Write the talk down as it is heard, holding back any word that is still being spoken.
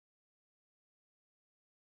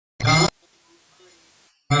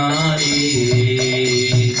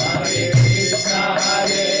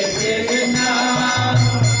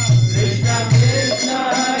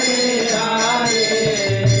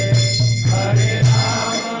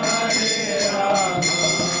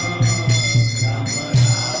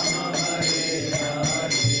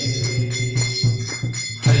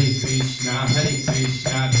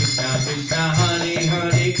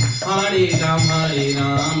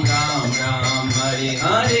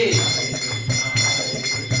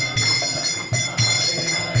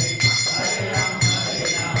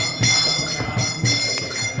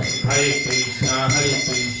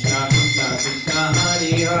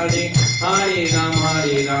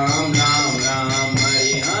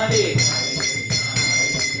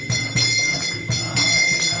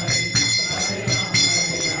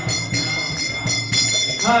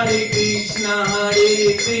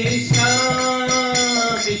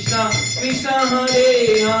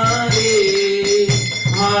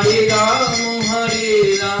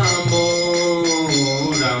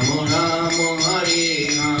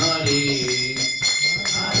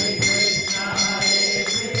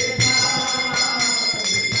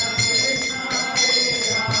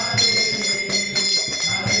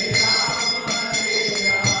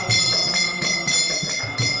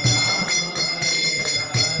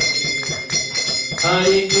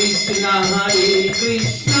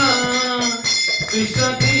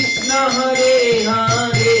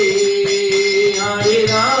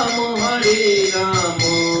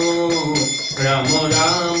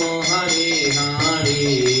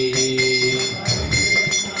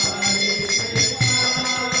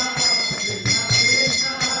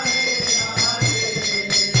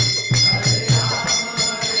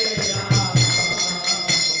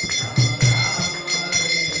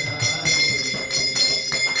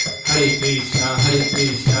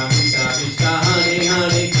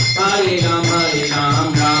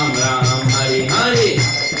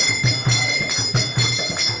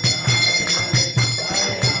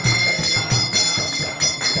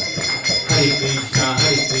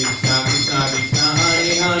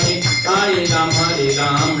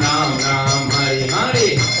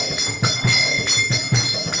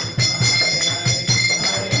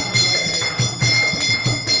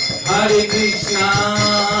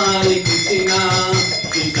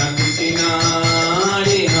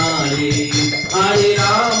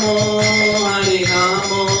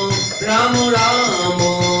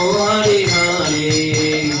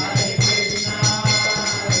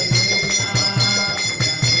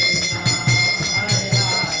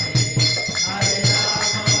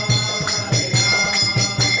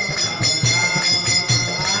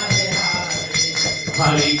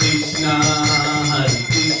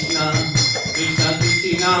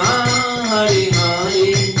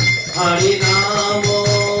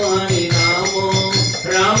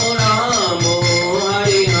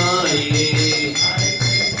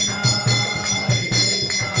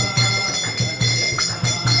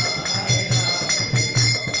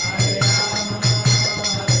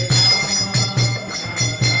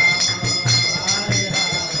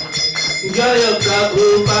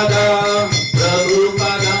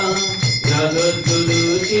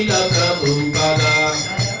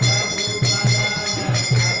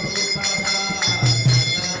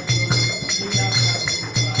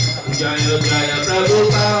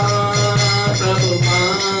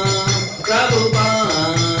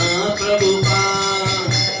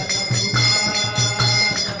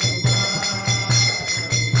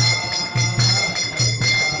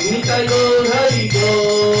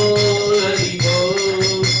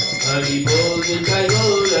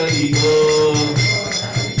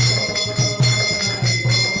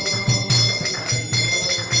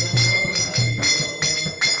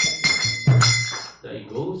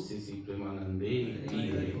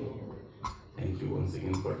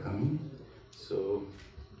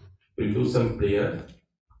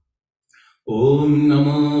Om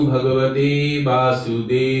Namo Bhagavate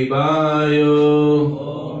Vasudevaya.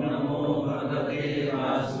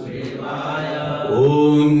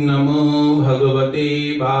 Om Namo Bhagavate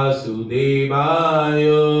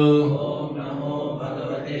Vasudevaya.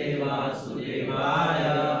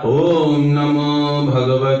 Om Namo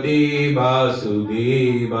Bhagavate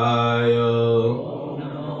Vasudevaya.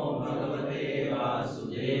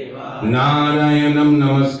 Narayanam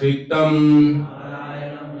Namaskritam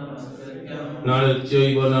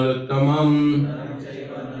Narachaiva Narottamam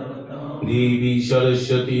Devi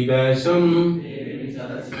Saraswati Vyasam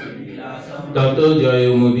Tato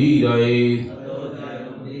Jayamudiraye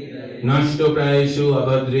Nashto Prayeshu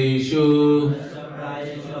Abhadreshu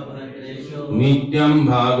Nityam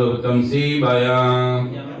Bhagavatam Sevaya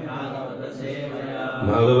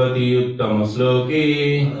Bhagavati Uttama Sloke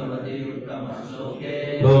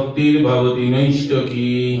Bhaktir Bhavati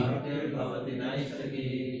Naishtaki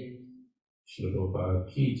Shloka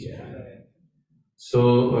ki jai. So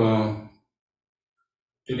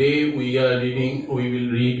today we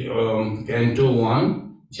will read Canto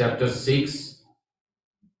 1, Chapter 6,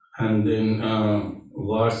 and then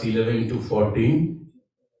verse 11 to 14.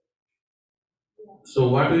 So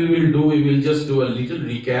what we will do, we will just do a little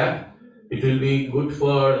recap. It will be good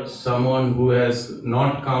for someone who has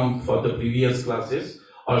not come for the previous classes,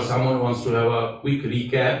 or someone wants to have a quick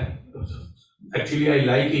recap. Actually, I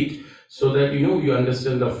like it so that you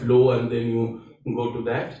understand the flow and then you go to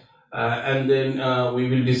that. And then we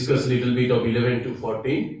will discuss a little bit of 11 to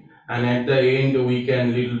 14. And at the end, we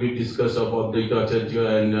can little bit discuss of Advaita Acharya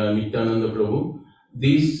and Nityananda Prabhu.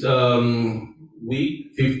 This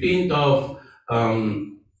week, 15th of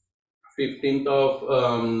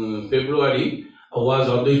February was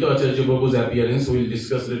Advaita Acharya Prabhu's appearance. We'll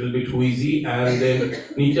discuss a little bit who is he, and then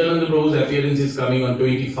Nityananda Prabhu's appearance is coming on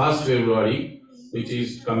 21st February, which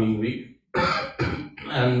is coming week,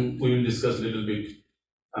 and we will discuss a little bit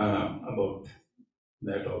about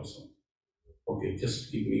that also. Okay,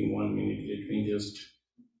 just give me 1 minute. Let me just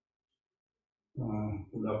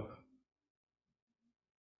pull up.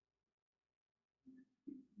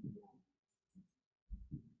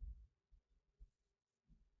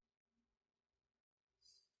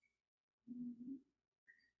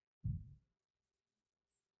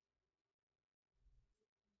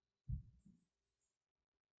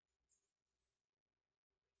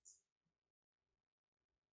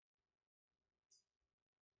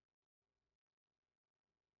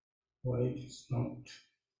 Why it is not?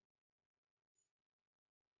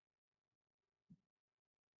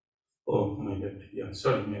 Oh my God! Yeah,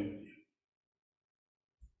 sorry, my bad.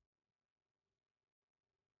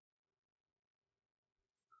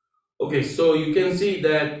 Okay, so you can see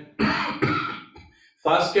that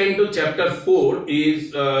first canto chapter 4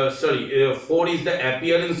 is 4 is the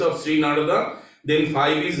appearance of Sri Narada, then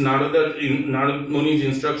 5 is Narada Muni's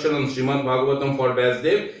instruction on Srimad Bhagavatam for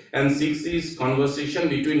Vasudev, and 6 is conversation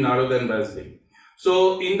between Narada and Vasudev.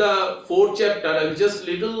 So in the 4th chapter, I'll just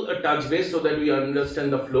little touch base so that we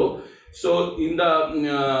understand the flow. So in the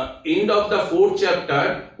end of the 4th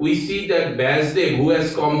chapter, we see that Vasudev, who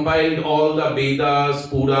has compiled all the Vedas,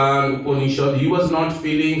 Puran, Upanishad, he was not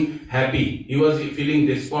feeling happy. He was feeling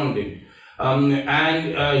despondent.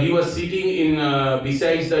 And he was sitting in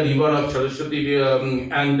besides the river of Saraswati,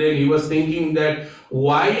 and then he was thinking that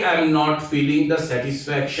why I am not feeling the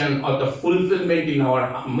satisfaction or the fulfillment in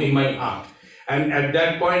my heart. And at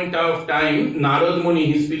that point of time, Narad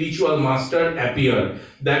Muni, his spiritual master, appeared.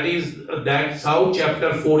 That's how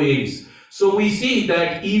chapter 4 ends. So we see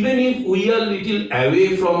that even if we are little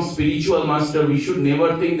away from spiritual master, we should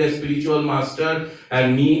never think that spiritual master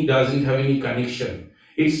and me doesn't have any connection.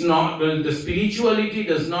 It's not, the spirituality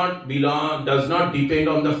does not depend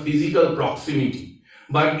on the physical proximity,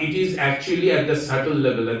 but it is actually at the subtle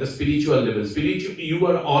level, at the spiritual level. You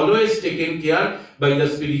are always taken care by the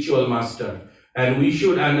spiritual master. And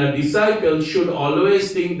a disciple should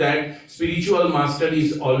always think that spiritual master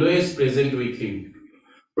is always present with him.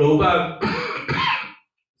 Prabhupada,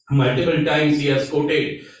 multiple times he has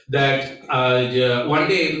quoted that one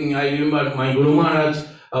day, I remember my Guru Maharaj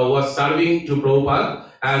was serving to Prabhupada,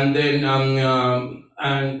 and then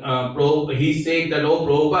he said that, oh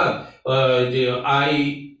Prabhupada,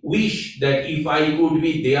 I wish that if I could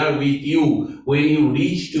be there with you when you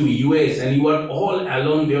reach to US and you are all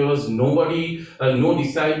alone, there was nobody, no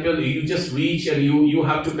disciple, you just reach and you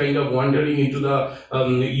have to kind of wandering into the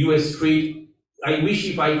US street. I wish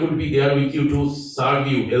if I could be there with you to serve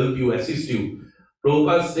you, help you, assist you.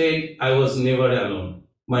 Prabhupada said, I was never alone.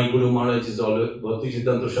 My Guru Maharaj is always,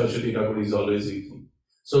 Bhaktisiddhanta Saraswati Thakur is always with me.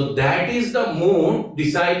 So that is the mood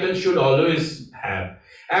disciple should always have.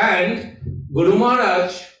 And Guru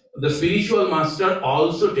Maharaj, the spiritual master,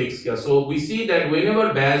 also takes care. So we see that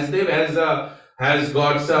whenever Vasudev has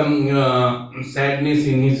got some sadness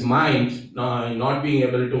in his mind, not being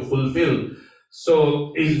able to fulfill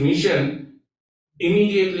so his mission,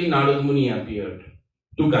 immediately Narad Muni appeared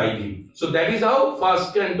to guide him. So that is how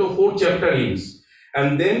first canto 4th chapter ends.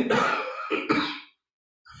 And then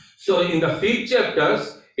so in the 5th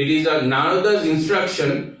chapters, it is a Narada's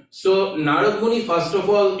instruction. So Narad Muni, first of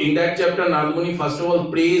all, in that chapter, Narad Muni first of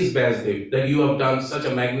all praised Vasudev that you have done such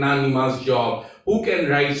a magnanimous job. Who can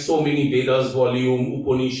write so many Vedas volume,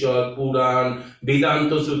 Upanishad, Puran,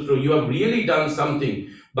 Vedanta Sutra? You have really done something.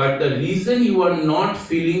 But the reason you are not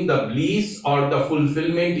feeling the bliss or the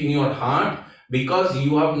fulfillment in your heart, because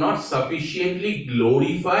you have not sufficiently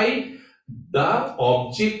glorified the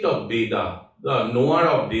object of Veda, the knower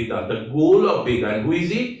of Veda, the goal of Veda, and who is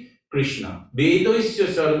he? Krishna. Vedoisya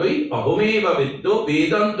sarvai ahomeva viddo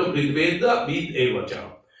vedanto kridveda vid evacha.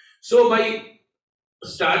 So by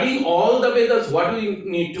studying all the Vedas, what do we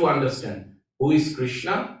need to understand? Who is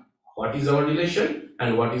Krishna? What is our relation?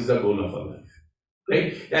 And what is the goal of our life?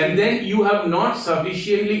 Right? And then you have not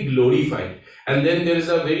sufficiently glorified. And then there is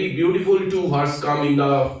a very beautiful two verse come in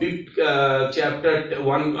the fifth chapter,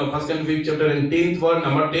 first and fifth chapter, and 10th verse,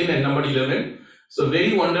 number 10 and number 11. So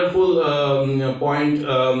very wonderful point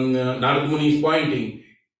Narad Muni is pointing.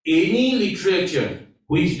 Any literature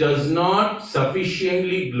which does not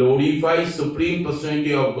sufficiently glorify Supreme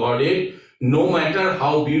Personality of Godhead, no matter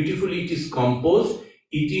how beautifully it is composed,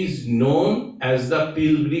 it is known as the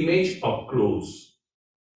pilgrimage of crows.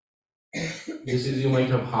 This is, you might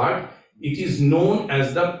have heard, it is known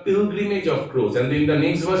as the pilgrimage of crows. And then the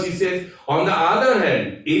next verse he says, on the other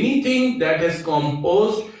hand, anything that is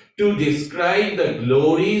composed to describe the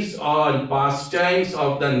glories or pastimes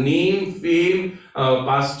of the name, fame,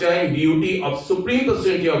 pastime, beauty of Supreme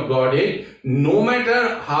Personality of Godhead, no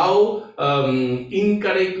matter how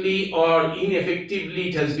incorrectly or ineffectively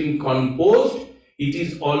it has been composed, it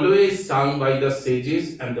is always sung by the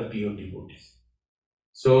sages and the pure devotees.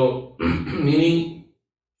 So, meaning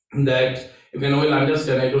that you can well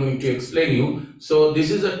understand, I don't need to explain you. So,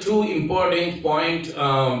 this is a two important point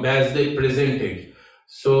as they presented.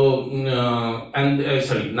 So,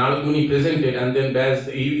 Narad Muni presented, and then as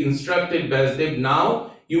he instructed Vyasdev,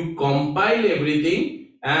 now you compile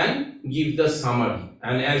everything and give the summary.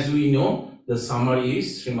 And as we know, the summary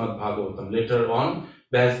is Srimad Bhagavatam. Later on,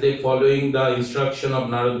 Vyasdev, following the instruction of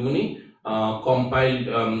Narad Muni, compiled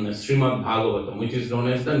Srimad Bhagavatam, which is known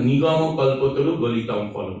as the Nigama Kalpataru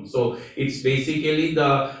Galitam Phalam. So it's basically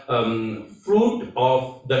the fruit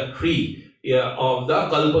of the tree, of the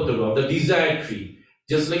Kalpataru, of the desired tree.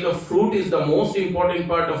 Just like a fruit is the most important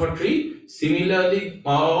part of a tree, similarly,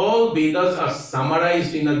 all Vedas are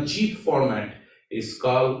summarized in a jeep format. It's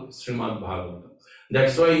called Srimad Bhagavatam.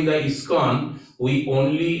 That's why in the ISKCON, we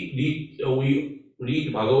only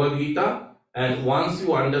read Bhagavad Gita. And once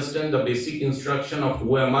you understand the basic instruction of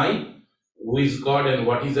who am I, who is God, and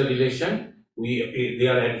what is the relation, they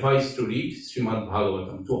are advised to read Srimad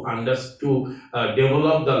Bhagavatam to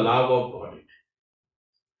develop the love of God.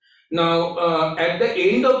 Now, at the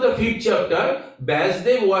end of the fifth chapter,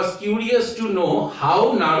 Vyasdev was curious to know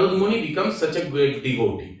how Narad Muni becomes such a great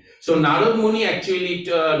devotee. So Narad Muni actually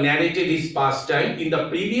narrated his pastime. In the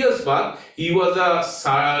previous part, he was a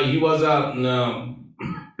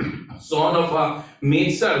son of a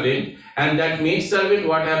maidservant, and that maidservant,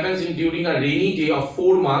 what happens during a rainy day of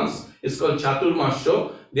 4 months is called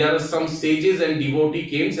Chaturmasya. There are some sages and devotee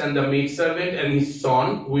came, and the maidservant and his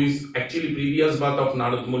son, who is actually previous birth of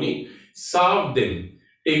Narad Muni, served them,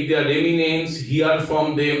 take their remnants, hear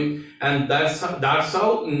from them, and that's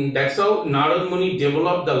how Narad Muni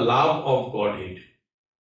developed the love of Godhead.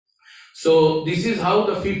 So this is how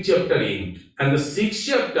the fifth chapter ended. And the sixth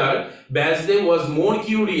chapter, Vyasdev was more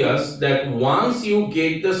curious that once you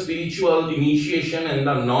get the spiritual initiation and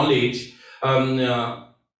the knowledge,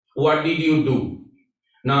 what did you do?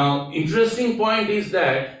 Now, interesting point is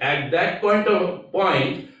that at that point,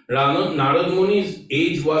 Narad Muni's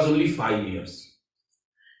age was only 5 years.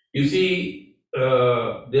 You see,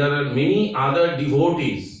 there are many other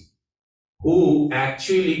devotees who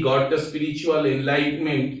actually got the spiritual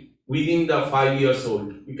enlightenment within the 5 years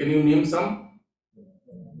old. Can you name some?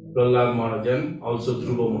 Prahlad Maharaj and also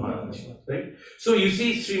Dhruva Maharaj, right? So you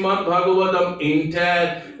see, Srimad Bhagavatam,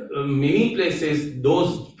 entire many places,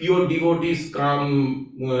 those pure devotees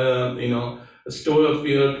come, store of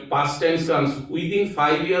pure pastimes comes, within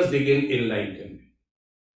 5 years they get enlightened.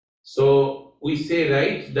 So we say,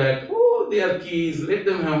 right, that, oh, they are kids, let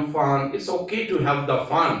them have fun. It's okay to have the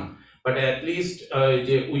fun, but at least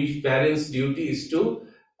we parents' duty is to,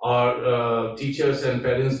 our teachers and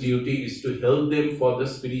parents' duty is to help them for the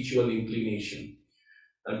spiritual inclination.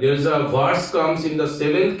 There's a verse comes in the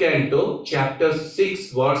 7th canto, chapter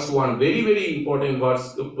 6, verse 1. Very, very important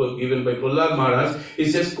verse given by Prahlad Maharaj.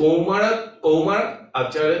 It says, Kaumar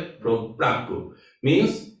Acharat Prabhu.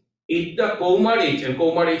 Means, if the Kaumar age, and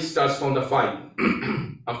Kaumar age starts from the 5.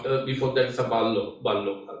 Before that, it's a Ballo.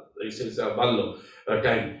 It's a Ballo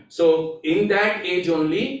time. So in that age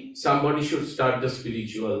only, somebody should start the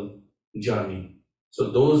spiritual journey.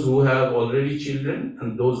 So those who have already children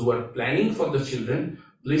and those who are planning for the children,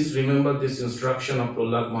 please remember this instruction of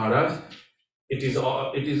Prahlad Maharaj. It is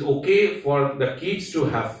okay for the kids to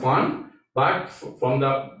have fun, but from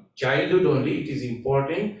the childhood only, it is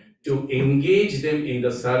important to engage them in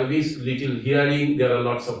the service, little hearing. There are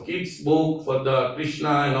lots of kids book for the Krishna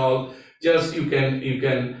and all. Just you can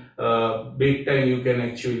bedtime you can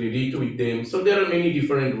actually read with them. So there are many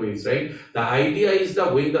different ways, right? The idea is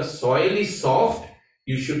that when the soil is soft,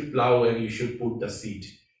 you should plow and you should put the seed,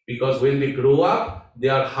 because when they grow up,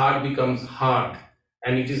 their heart becomes hard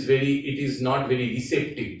and it is not very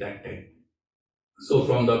receptive that time. So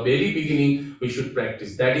from the very beginning, we should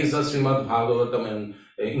practice. That is a Srimad Bhagavatam and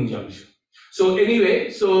injunction. So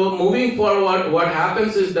anyway, so moving forward, what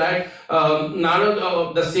happens is that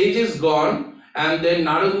Narad, the sage is gone, and then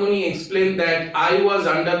Narad Muni explained that I was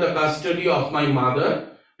under the custody of my mother,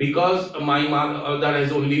 because my mother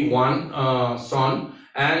has only one son,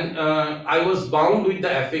 and I was bound with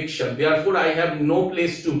the affection. Therefore, I have no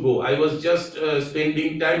place to go. I was just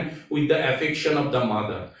spending time with the affection of the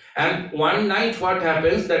mother. And one night, what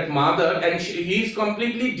happens, that mother, and he is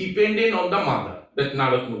completely dependent on the mother, that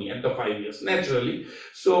Narad Muni at the 5 years, naturally.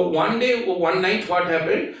 So one night, what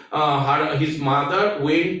happened, his mother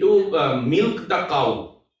went to milk the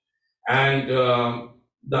cow, and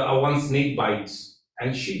the one snake bites,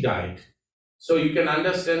 and she died. So you can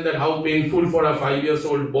understand that how painful for a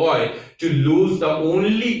 5-year-old boy to lose the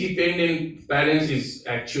only dependent parents is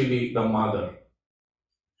actually the mother.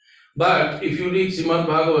 But if you read Srimad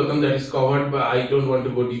Bhagavatam, that is covered by, I don't want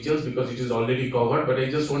to go details because it is already covered, but I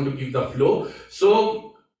just want to give the flow.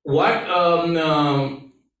 So what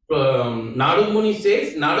Narad Muni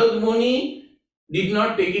says, Narad Muni did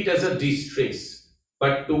not take it as a distress,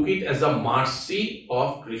 but took it as a mercy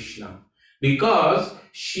of Krishna, because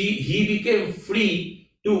he became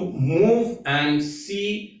free to move and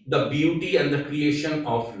see the beauty and the creation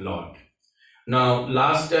of Lord. Now,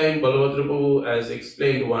 last time Balabhadra Prabhu has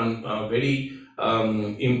explained one very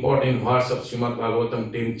important verse of Srimad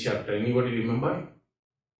Bhagavatam 10th chapter. Anybody remember?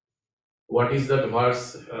 What is that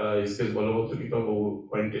verse? It says Balabhadra Prabhu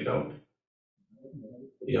pointed out.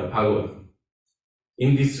 Yeah, Bhagavatam.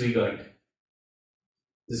 In this regard,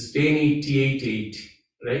 this 10:88:8,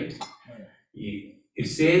 right? It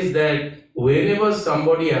says that whenever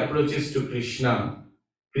somebody approaches to Krishna,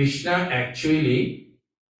 Krishna actually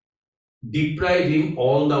deprive him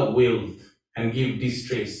all the wealth and give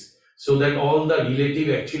distress, so that all the relative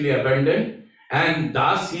actually abandon, and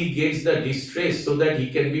thus he gets the distress so that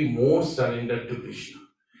he can be more surrendered to Krishna.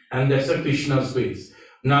 And that's a Krishna's ways.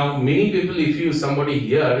 Now many people, if you somebody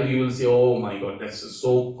here, you will say, oh my God, that's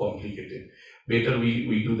so complicated, better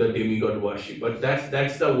we do the demigod worship. But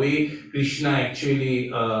that's the way Krishna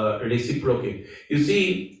actually reciprocate. You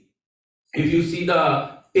see, if you see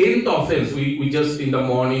the 10th offense, we just in the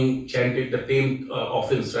morning chanted the 10th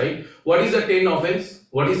offense, right? What is the 10th offense?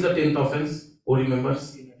 What is the 10th offense? Who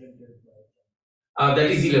remembers? That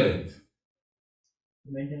is 11th.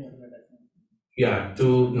 Yeah,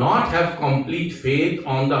 to not have complete faith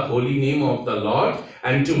on the holy name of the Lord,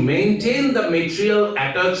 and to maintain the material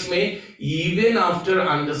attachment even after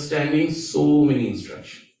understanding so many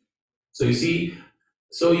instructions. So you see,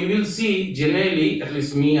 so you will see generally, at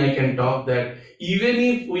least me, I can talk that even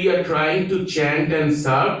if we are trying to chant and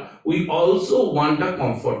serve, we also want a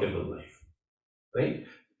comfortable life, right?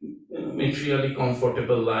 Materially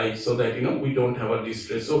comfortable life, so that we don't have a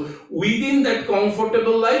distress. So within that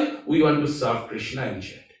comfortable life, we want to serve Krishna and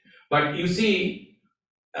chant. But you see,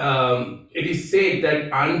 it is said that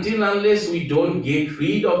until unless we don't get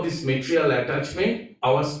rid of this material attachment,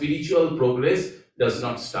 our spiritual progress does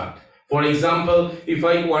not start. For example, if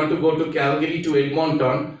I want to go to Calgary to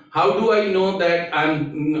Edmonton, how do I know that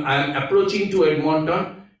I'm approaching to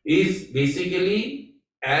Edmonton? Is basically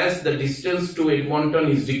as the distance to Edmonton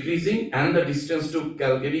is decreasing and the distance to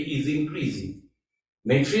Calgary is increasing.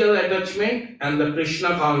 Material attachment and the Krishna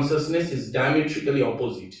consciousness is diametrically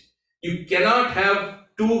opposite. You cannot have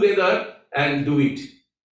together and do it.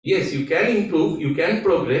 Yes, you can improve, you can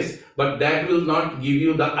progress, but that will not give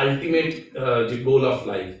you the ultimate goal of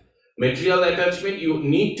life. Material attachment, you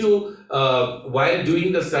need to, while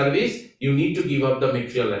doing the service, you need to give up the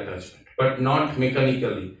material attachment, but not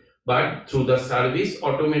mechanically. But through the service,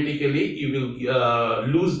 automatically you will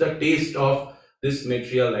lose the taste of this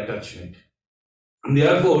material attachment.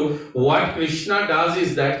 Therefore, what Krishna does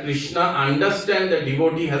is that Krishna understands the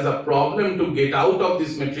devotee has a problem to get out of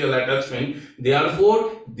this material attachment.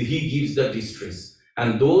 Therefore, he gives the distress.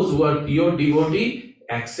 And those who are pure devotee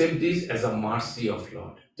accept this as a mercy of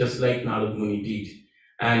Lord, just like Narad Muni did.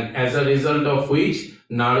 And as a result of which,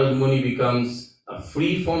 Narad Muni becomes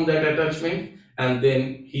free from that attachment, and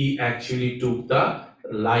then he actually took the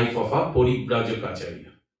life of a Paribrajacharya.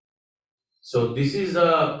 So this is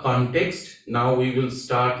a context. Now we will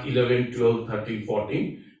start 11, 12, 13,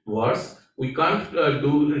 14 verse. we can't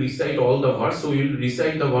recite all the verse, so we will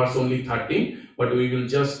recite the verse only 13, but we will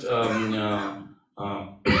just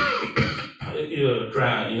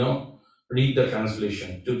try, read the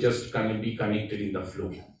translation to just kind of be connected in the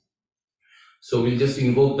flow. So we'll just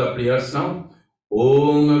invoke the prayers now.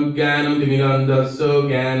 Om Jnana-timirandhasya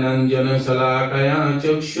Jnananjana Salakaya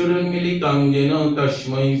Chakshurunmilitam Jena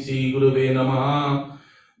Tasmai Sri Gurave Namaha.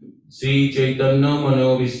 Sri Chaitanya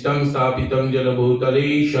Manobishtam Stapitam Jana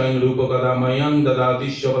Bhutale Shayam Rupa Kadamayam Dadati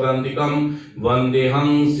Shapadantikam Vandeham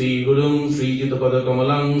Sri Gurum Sri Jitapada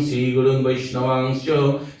Kamalam Sri Gurum Vaishnavangscha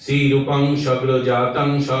Sri Rupam Shakra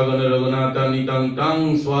Jatang Shagana Raghunathan Nitang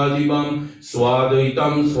Tang Swajibam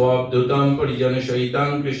Swadaitam Swabdutam Parijana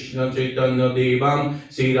Shaitam Krishna Chaitanya Devam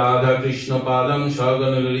Sri Radha Krishna Padam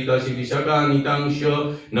Shagana Lalita Shivishaka Nitangsha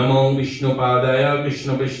Namo Vishnu Padaya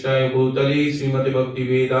Krishna Prishtaya Bhutale Srimati Bhakti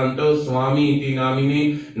Vedanta Swami iti namine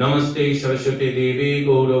Namaste Saraswate Deve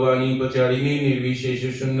Gauravani Pacharine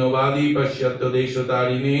Nirvishesha Shunyavadi Pashyatya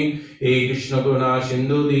Deshatarine He Krishna Purna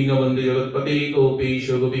Sindhu Dinabandhu Jagatpate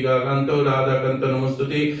Gopesha Gopika Kanto Radha Kanta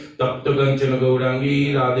Namastute Tapta Kanchana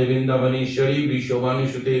Gaurangi Radhe Vrindavaneshwari Vrishovani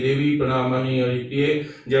Shute Devi Pranamani Haripriye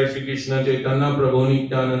Jai Shri Krishna Chaitanya Prabhu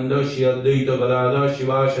Nityananda Shri Advaita Gadadhar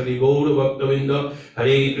Shivashadi Gaur Bhaktavinda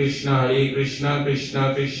Hare Krishna Krishna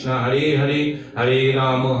Krishna Hare Hare Hare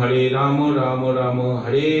Rama Rama Rama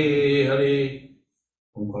Hare Hare.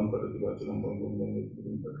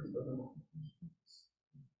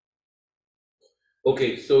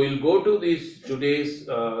 Okay, so we'll go to this today's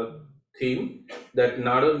theme that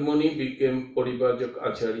Narad Muni became Paribhajak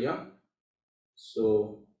Acharya.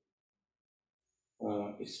 So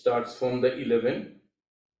it starts from the 11,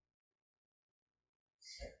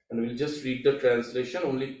 and we'll just read the translation.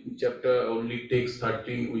 Chapter only takes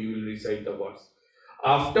 13. We will recite the verse.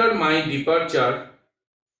 After my departure,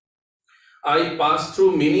 I passed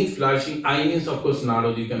through many flourishing. I means, of course,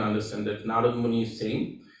 Narad. You can understand that Narad Muni is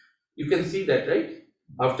saying. You can see that, right?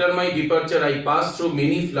 After my departure, I passed through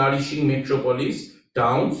many flourishing metropolis,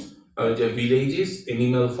 towns, villages,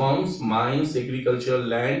 animal farms, mines, agricultural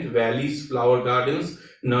land, valleys, flower gardens,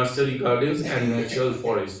 nursery gardens, and natural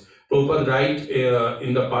forests. Prabhupada write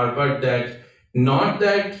in the Parpat that not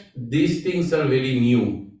that these things are very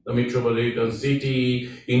new. The metropolitan city,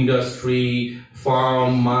 industry,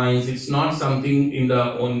 farm, mines, it's not something in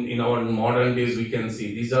our modern days we can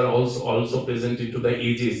see. These are also present into the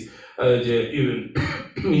ages. Even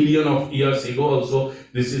million of years ago also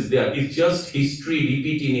this is there. It's just history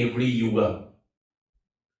repeat in every yuga.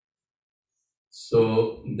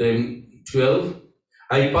 So then 12,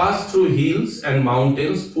 I passed through hills and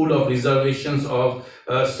mountains full of reservoirs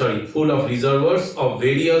of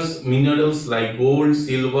various minerals like gold,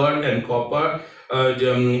 silver, and copper,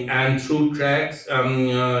 and through tracts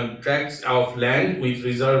of land with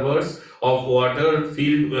reservoirs of water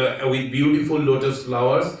filled with beautiful lotus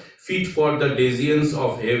flowers, fit for the denizens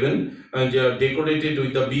of heaven, and decorated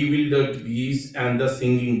with the bewildered bees and the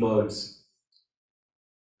singing birds.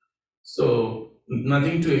 So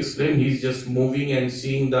nothing to explain. He's just moving and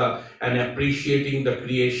seeing and appreciating the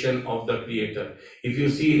creation of the Creator. If you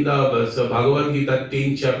see in the Bhagavad Gita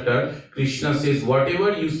 10th chapter, Krishna says,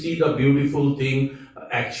 whatever you see the beautiful thing,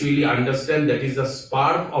 actually understand that is the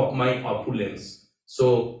spark of my opulence.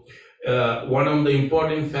 So one of the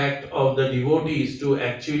important fact of the devotee is to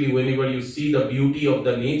actually, whenever you see the beauty of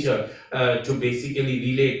the nature, to basically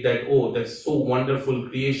relate that, oh, that's so wonderful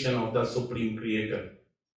creation of the Supreme Creator.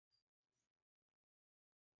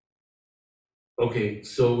 Okay,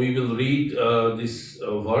 so we will read this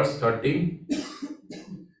verse 13.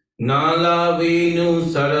 Nala Venu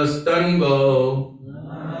Sarastanva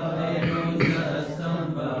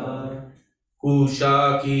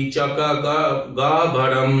Kushaki Chaka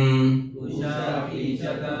Gabharam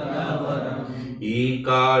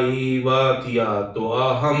Eka Ivatiya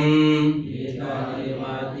Toaham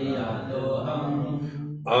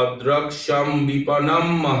Adraksham Vipanam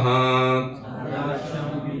Mahat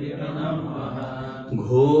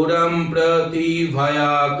Ghoram Prati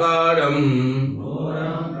Bhayakaram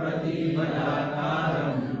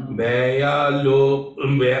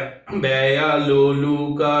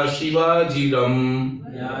Bayaloluka Shivajiram.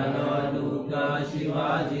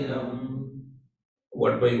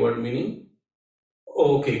 What by what meaning?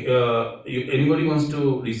 Okay, anybody wants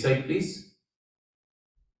to recite, please?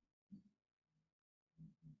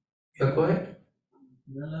 Yeah, go ahead.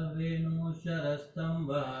 Nalavenu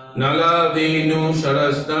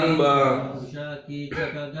Sharastamba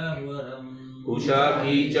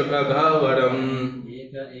Kushaki Chakagavaram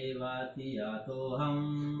Eka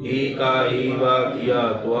Evati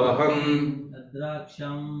Atoham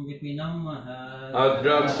Adraksham vipinam mahat.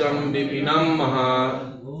 Adraksham vipinam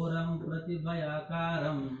mahat. Ghoram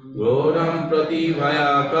pratibhayakaram. Ghoram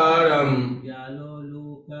pratibhayakaram.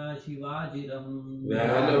 Vyaloloka shivajiram.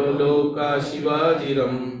 Vyaloloka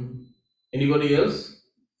shivajiram. Anybody else?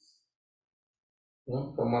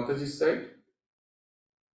 No? From Mataji's side?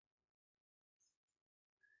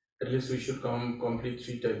 At least we should complete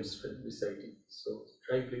 3 times reciting. So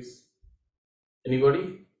try please.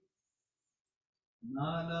 Anybody?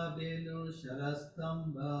 Nala velu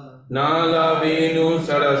sharastamba. Nala venu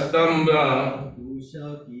sarastambha.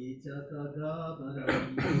 Kusha kichaka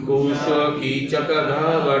gavaram. Kusha kichaka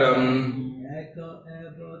dhavaram. Eka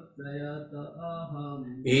eva trayata aham.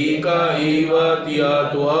 Eka eva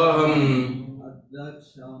tiyatvaham.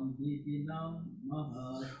 Adraksham vipinam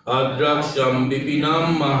mahat. Adraksham vipinam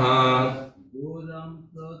mahat. Ghoram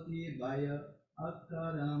pratibhaya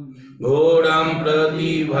akaram. Ghoram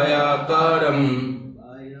pratibhayakaram.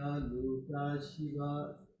 Vaya loka shiva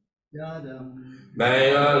yaram.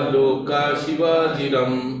 Vyaloka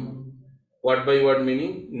shivajiram. Word by word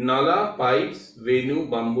meaning? Nala, pipes. Venu,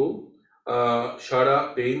 bamboo.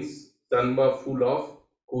 Shara, pains. Tanba, full of.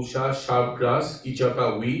 Kusha, sharp grass.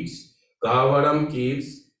 Kichaka, weeds. Gavaram,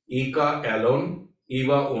 caves. Eka, alone.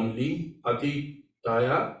 Eva, only.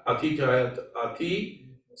 Atitayat,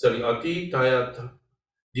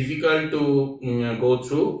 difficult to go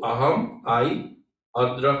through. Aham, I.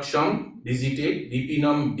 Adraksham, visited.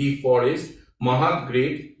 Dipinam, deep forest. Mahat,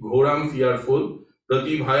 great. Ghoram, fearful.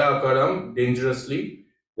 Pratibhayakaram, dangerously.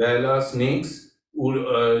 Vala, snakes.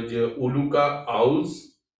 Uluka,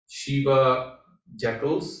 owls. Shiva,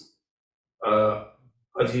 jackals.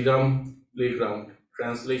 Ajiram, playground.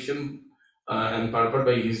 Translation and purport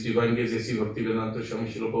by His Divine Grace A.C. Bhaktivedanta Swami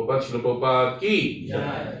Srila Prabhupada ki.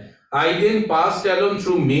 Jai. I then passed along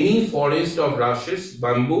through many forests of rushes,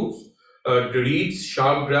 bamboos, reeds,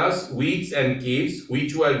 sharp grass, weeds, and caves,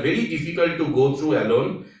 which were very difficult to go through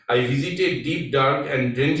alone. I visited deep, dark,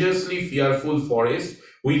 and dangerously fearful forests,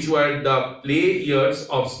 which were the players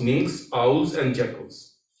of snakes, owls, and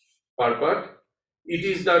jackals. Purport: it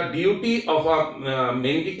is the duty of a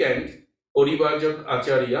mendicant, Paribhajak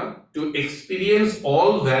Acharya, to experience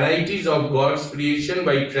all varieties of God's creation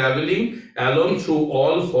by traveling alone through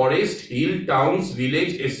all forest, hill, towns,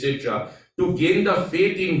 village, etc., to gain the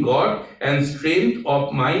faith in God and strength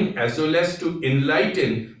of mind, as well as to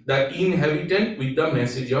enlighten the inhabitant with the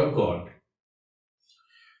message of God.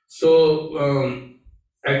 So,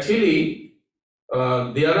 actually,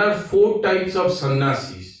 there are 4 types of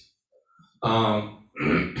sannyasis.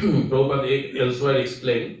 Prabhupada elsewhere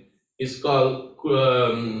explained, is called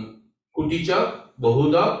Kutichak,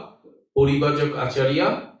 Bahudak, Paribhajak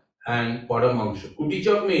Acharya, and Paramahamsa.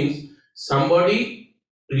 Kutichak means somebody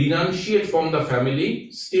renunciate from the family,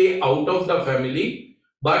 stay out of the family,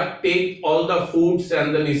 but take all the foods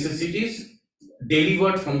and the necessities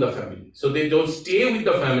delivered from the family. So they don't stay with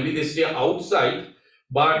the family, they stay outside,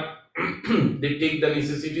 but they take the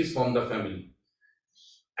necessities from the family.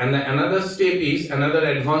 And another step is, another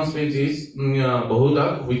advancement is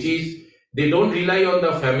Bahudak, which is they don't rely on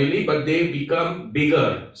the family, but they become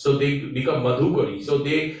bigger. So they become Madhukari. So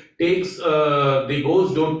they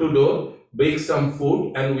goes door to door, bakes some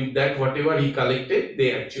food, and with that, whatever he collected,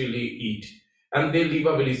 they actually eat. And they live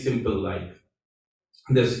a very simple life.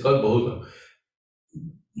 This is called Bahudak.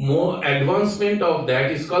 More advancement of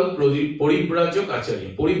that is called Paribrajak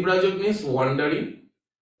Acharya. Paribrajak means wandering,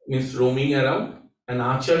 means roaming around. And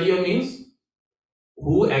Acharya means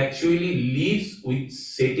who actually lives with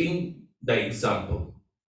setting the example.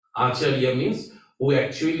 Acharya means who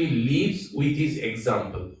actually lives with his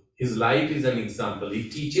example. His life is an example. He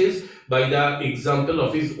teaches by the example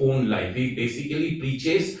of his own life. He basically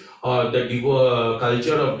preaches the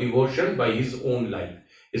culture of devotion by his own life.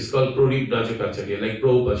 It's called Paribrajak Acharya, like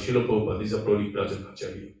Prabhupada, Srila Prabhupada is a Paribrajak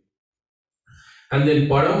Acharya. And then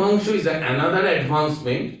Paramahamsa is another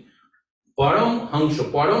advancement.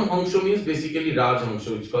 Paramhamsa means basically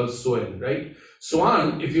Rajhamsa, which is called swan, right?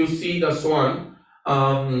 Swan, if you see the swan,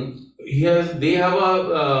 they have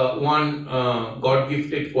a one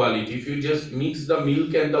God-gifted quality. If you just mix the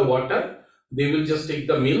milk and the water, they will just take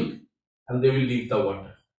the milk and they will leave the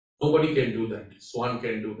water. Nobody can do that. Swan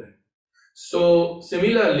can do that. So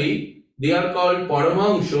similarly, they are called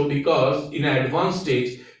Paramahamsa because in an advanced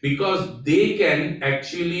stage, because they can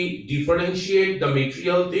actually differentiate the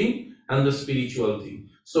material thing and the spiritual thing.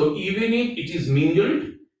 So even if it is mingled,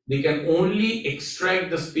 they can only extract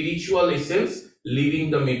the spiritual essence,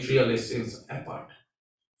 leaving the material essence apart.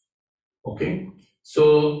 Okay,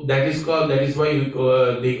 so that is why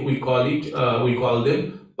we call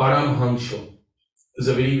them Paramhamsa. It's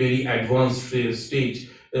a very, very advanced stage.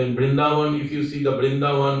 In Vrindavan, if you see the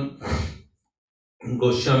Vrindavan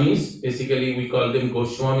Goswamis, basically we call them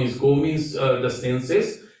Goswamis. Go means the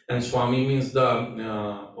senses, and Swami means the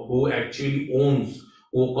who actually owns,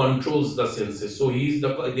 who controls the senses. So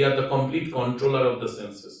they are the complete controller of the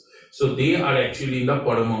senses. So they are actually in the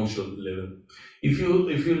Paramahamsa level. If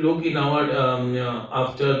you look in our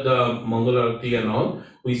after the Mangalarati and all,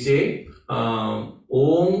 we say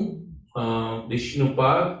Om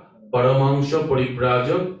Vishnupad Paramahamsa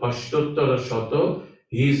Paribrajak Ashtottara Shata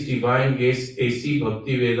His Divine Grace A.C.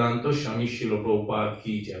 Bhakti Vedanta Swami Srila Prabhupada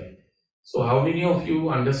Ki Jai. So how many of you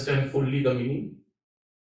understand fully the meaning?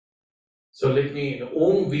 So let me,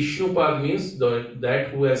 Om Vishnupad means that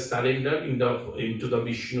who has surrendered into the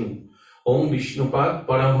Vishnu. Om Vishnupad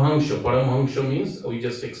Paramhamsa. Paramhamsa means, we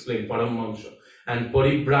just explained, Paramhamsa. And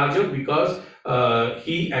Paribrajak because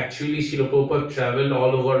he actually, Srila Prabhupada traveled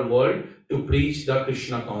all over the world to preach the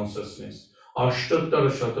Krishna consciousness. Ashtottara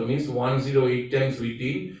Shata means 108 times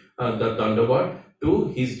within the Dandavat to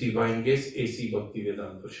His Divine Grace A.C. Bhakti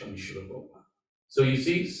Vedanta Swami Srila Prabhupada. So you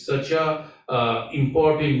see such a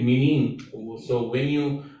important meaning. So when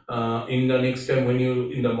you in the next time when you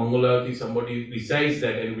in the Mangalarati somebody recites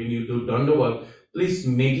that, and when you do Dandavat, please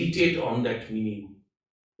meditate on that meaning,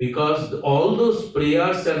 because all those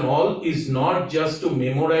prayers and all is not just to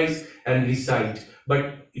memorize and recite,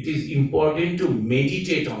 but it is important to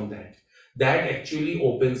meditate on that. That actually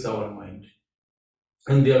opens our mind.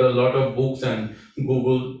 And there are a lot of books and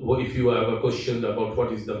Google, if you have a question about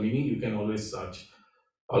what is the meaning, you can always search.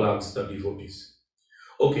 I'll ask the devotees.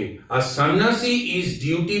 Okay, a sannyasi is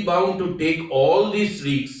duty bound to take all these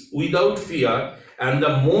risks without fear, and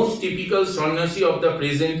the most typical sannyasi of the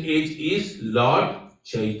present age is Lord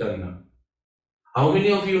Chaitanya. How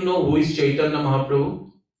many of you know who is Chaitanya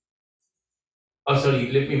Mahaprabhu? Oh,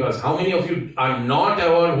 sorry, let me ask. How many of you are not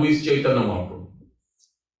aware who is Chaitanya Mahaprabhu?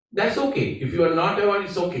 That's okay. If you are not aware,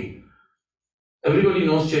 it's okay. Everybody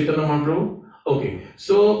knows Chaitanya Mahaprabhu? Okay.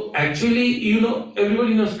 So actually, you know,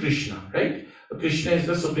 everybody knows Krishna, right? Krishna is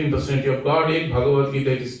the Supreme Personality of Godhead. Bhagavad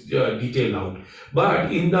Gita is detailed out.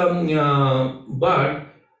 But in the but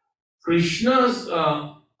Krishna's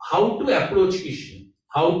how to approach Krishna,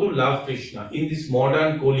 how to love Krishna in this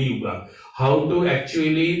modern Kali Yuga, how to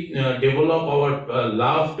actually develop our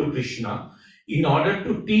love to Krishna. In order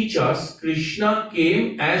to teach us, Krishna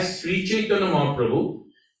came as Sri Chaitanya Mahaprabhu,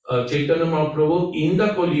 Chaitanya Mahaprabhu in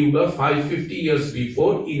the Kali Yuga 550 years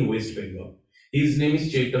before in West Bengal. His name is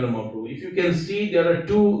Chaitanya Mahaprabhu. If you can see, there are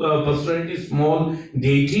two personalities, small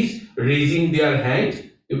deities raising their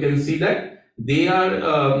hand. You can see that. They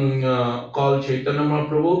are called Chaitanya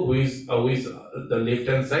Mahaprabhu, who is the left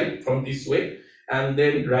hand side from this way, and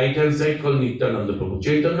then right hand side called Nityananda Prabhu.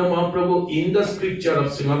 Chaitanya Mahaprabhu in the scripture of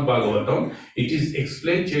Srimad Bhagavatam, it is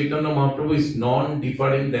explained Chaitanya Mahaprabhu is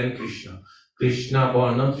non-different than Krishna. Krishna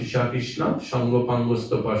Varna Trisha Krishna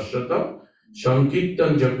Shangopangosta Pashrata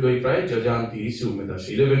Sankirtan Jaggai Pray Jajanti Sumedash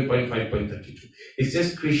 11.5.32. It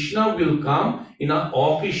says Krishna will come in a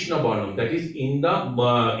Krishna Varnam, that is in the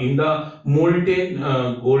molten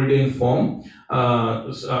golden form,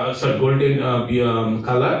 golden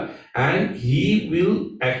color, and he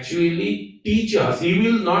will actually teach us. He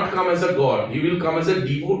will not come as a god, he will come as a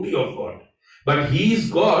devotee of God. But he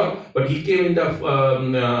is God, but he came in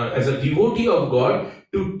the as a devotee of God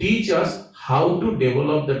to teach us how to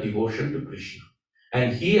develop the devotion to Krishna.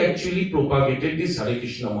 And he actually propagated this Hare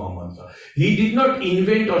Krishna Mahamantra. He did not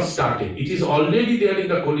invent or start it. It is already there in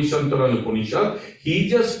the Kalishantara Upanishad. He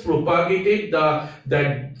just propagated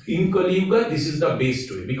that in Kali Yuga, this is the best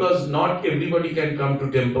way. Because not everybody can come to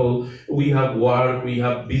temple. We have work, we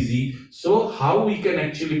have busy. So how we can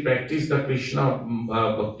actually practice the Krishna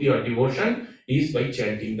bhakti or devotion is by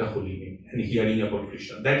chanting the holy name and hearing about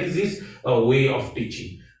Krishna. That is his way of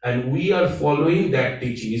teaching. And we are following that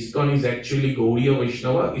teaching. ISKCON is actually Gauriya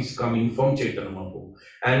Vaishnava, is coming from Chaitanya Mahaprabhu.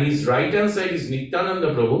 And his right hand side is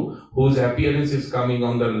Nityananda Prabhu, whose appearance is coming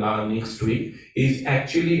on the next week, is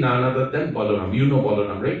actually none other than Balaram. You know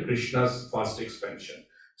Balaram, right? Krishna's first expansion.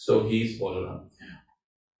 So he is Balaram.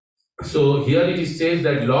 So here it says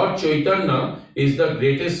that Lord Chaitanya is the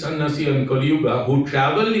greatest sannyasi in Kali Yuga who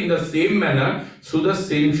traveled in the same manner through the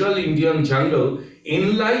central Indian jungle,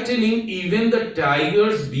 enlightening even the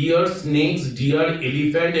tigers, bears, snakes, deer,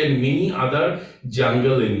 elephant, and many other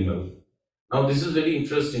jungle animals. Now this is very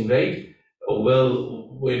interesting, right?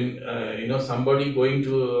 Well, when somebody going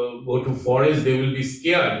to go to forest, they will be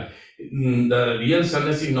scared. The real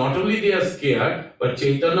sannyasi, not only they are scared, but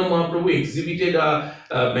Chaitanya Mahaprabhu exhibited a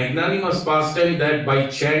magnanimous pastime that by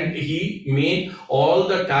chant he made all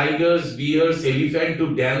the tigers, bears, elephant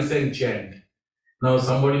to dance and chant. Now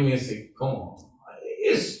somebody may say, come on,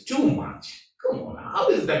 it's too much. Come on, how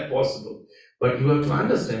is that possible? But you have to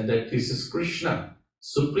understand that this is Krishna,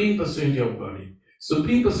 Supreme Personality of Godhead.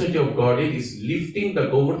 Supreme Personality of Godhead is lifting the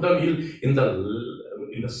Govardhan hill in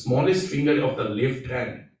the smallest finger of the left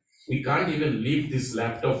hand. We can't even lift this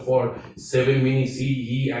laptop for 7 minutes.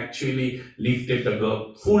 He actually lifted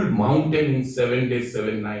the full mountain in 7 days,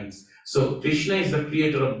 7 nights. So Krishna is the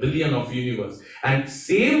creator of billion of universe. And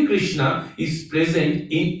same Krishna is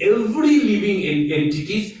present in every living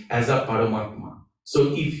entities as a Paramatma.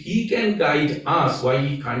 So if he can guide us, why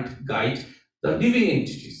he can't guide the living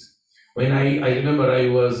entities? When I remember I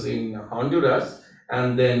was in Honduras,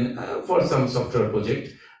 and then for some software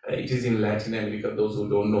project, it is in Latin America, those who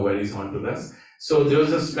don't know where is Honduras. So there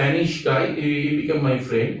was a Spanish guy, he became my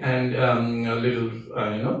friend, and a little,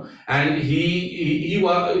 and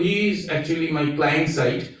he's actually my client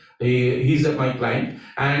side. He's my client,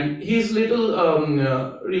 and he's little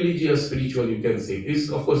religious, spiritual, you can say.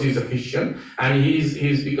 Of course, he's a Christian, and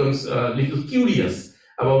he's becomes a little curious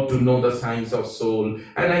about to know the science of soul.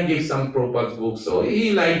 And I gave some Prabhupada's book, so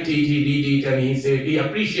he liked it, he read it, and he said he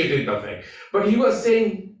appreciated the fact. But he was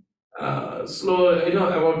saying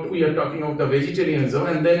about, we are talking of the vegetarianism,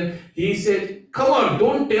 and then he said, come on,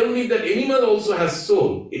 don't tell me that animal also has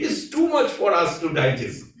soul. It is too much for us to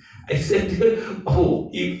digest. I said, oh,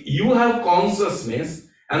 if you have consciousness,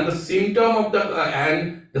 and the symptom of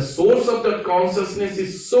and the source of that consciousness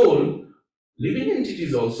is soul, living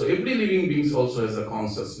entities also, every living being also has a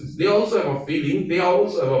consciousness. They also have a feeling, they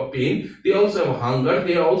also have a pain, they also have a hunger,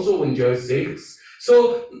 they also enjoy sex.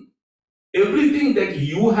 So everything that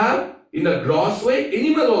you have in a gross way,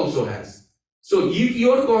 animal also has. So if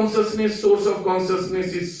your consciousness, source of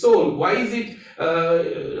consciousness is soul, why is it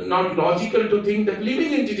not logical to think that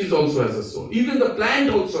living entities also has a soul? Even the plant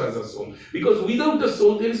also has a soul. Because without the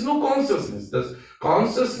soul, there is no consciousness. The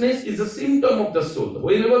consciousness is a symptom of the soul.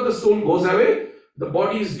 Whenever the soul goes away, the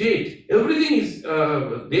body is dead. Everything is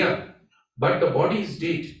there, but the body is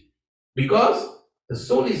dead. Because the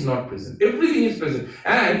soul is not present. Everything is present.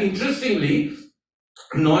 And interestingly,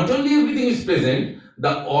 not only everything is present,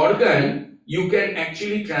 the organ you can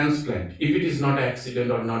actually transplant if it is not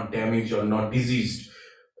accident or not damaged or not diseased.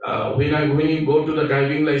 When you go to the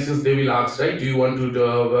driving license, they will ask, right, do you want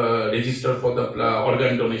to register for the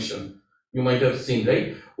organ donation? You might have seen,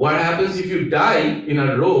 right? What happens if you die in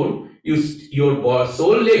a road? Your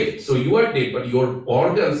soul left, so you are dead, but your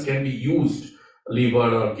organs can be used.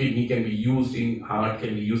 Liver or kidney can be used in heart,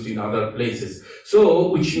 can be used in other places. So,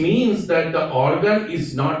 which means that the organ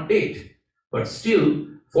is not dead, but still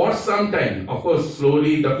for some time, of course,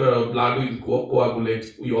 slowly the blood will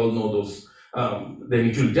coagulate. We all know those. Then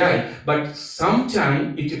it will die. But for some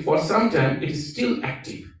time, it is still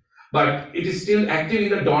active. But it is still active in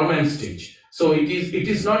the dormant stage. So it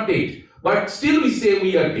is not dead. But still we say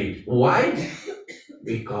we are dead. Why?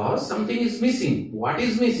 Because something is missing. What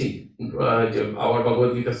is missing? Our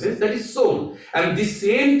Bhagavad Gita says that is soul. And the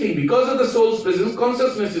same thing, because of the soul's presence,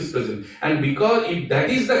 consciousness is present. And because if that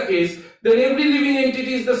is the case, then every living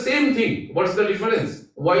entity is the same thing. What's the difference?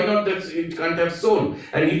 Why not that it can't have soul?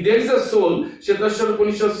 And if there is a soul, Shetashwar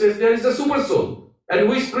Upanishad says there is a super soul. And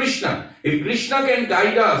who is Krishna? If Krishna can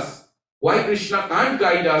guide us, why Krishna can't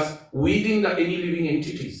guide us within any living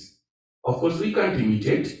entities? Of course, we can't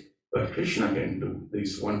imitate, but Krishna can do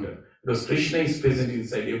this wonder. Because Krishna is present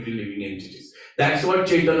inside every living entities. That's what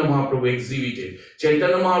Chaitanya Mahaprabhu exhibited.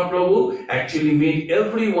 Chaitanya Mahaprabhu actually made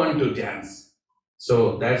everyone to dance.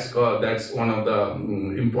 So that's one of the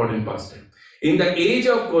important pastimes. In the age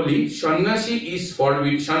of Kali, sannyasi is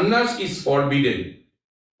forbidden. Sannyas is forbidden.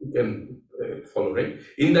 You can follow, right?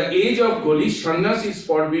 In the age of Kali, sannyas is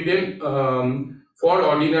forbidden for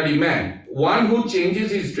ordinary man. One who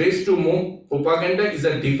changes his dress to monk propaganda is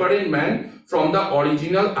a different man from the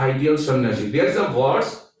original ideal sannyasi. There is a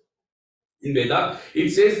verse in Veda.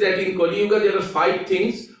 It says that in Kali Yuga there are 5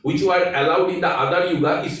 things which were allowed in the other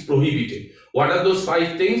Yuga is prohibited. What are those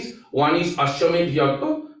 5 things? One is Ashwamedh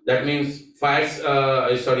Yagya, that means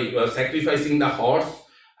sacrificing the horse,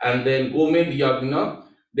 and then Gomedh Yagna,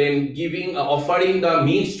 then offering the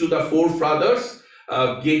meats to the forefathers,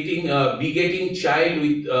 begetting child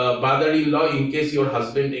with brother-in-law in case your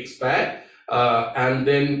husband expired, and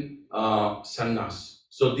then sannyas.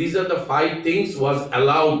 So these are the 5 things was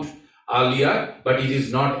allowed earlier, but it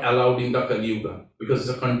is not allowed in the Kali Yuga because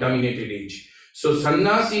it's a contaminated age. So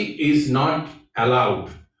sannyasi is not allowed.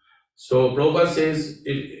 So Prabhupada says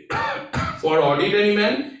for ordinary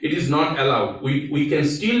man it is not allowed. We can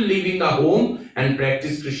still live in the home and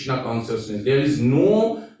practice Krishna consciousness. There is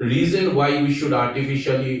no reason why we should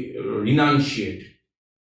artificially renunciate.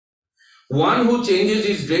 One who changes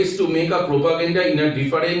his dress to make a propaganda in a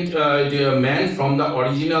different man from the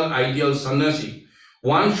original ideal sannyasi.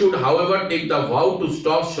 One should, however, take the vow to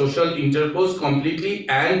stop social intercourse completely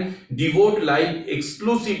and devote life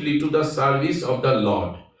exclusively to the service of the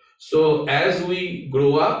Lord. So, as we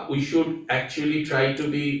grow up, we should actually try to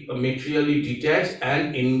be materially detached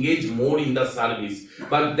and engage more in the service.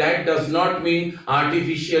 But that does not mean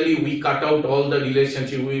artificially we cut out all the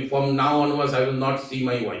relationship. From now onwards, I will not see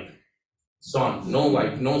my wife,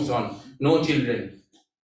 no son, no children.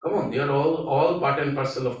 Come on, they are all part and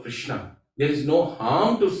parcel of Krishna. There is no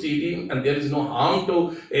harm to see him, and there is no harm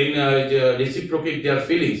to reciprocate their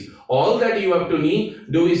feelings. All that you have to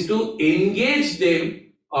do is to engage them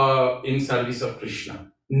in service of Krishna,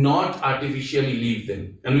 not artificially leave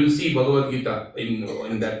them. And we'll see Bhagavad Gita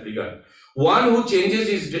in that regard. One who changes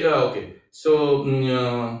his okay. So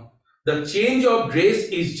the change of dress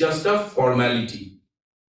is just a formality.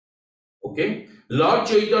 Okay, Lord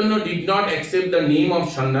Chaitanya did not accept the name of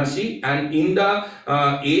sannyasi, and in the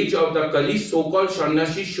age of the Kali, so-called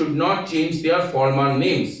sannyasi should not change their former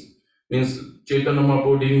names. Means Chaitanya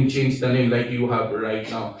Mahaprabhu didn't change the name like you have right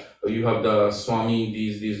now. You have the Swami,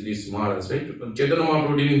 these Maharaj, right? Chaitanya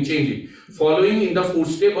Mahaprabhu didn't change it. Following in the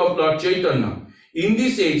footsteps of Lord Chaitanya. In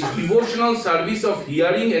this age, devotional service of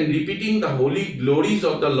hearing and repeating the holy glories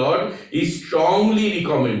of the Lord is strongly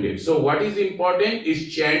recommended. So what is important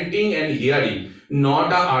is chanting and hearing, not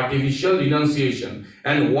an artificial renunciation.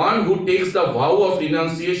 And one who takes the vow of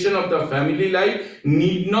renunciation of the family life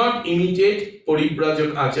need not imitate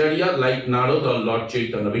Paribrajak Acharya like Narad or Lord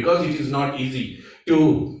Chaitanya, because it is not easy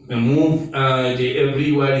to move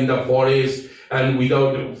everywhere in the forest and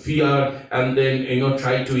without fear, and then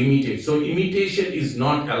try to imitate. So imitation is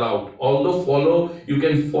not allowed. Although you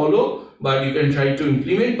can follow, but you can try to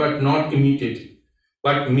implement, but not imitate.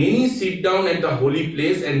 But many sit down at the holy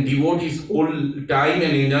place and devote his whole time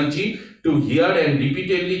and energy to hear and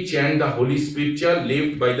repeatedly chant the holy scripture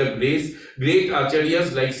left by the great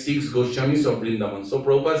acharyas like 6 Goswamis of Vrindavan. So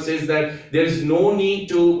Prabhupada says that there is no need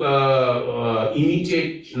to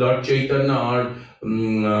imitate Lord Chaitanya or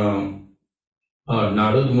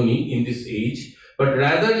Narad Muni in this age, but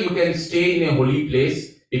rather you can stay in a holy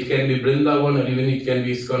place. It can be Vrindavan, or even it can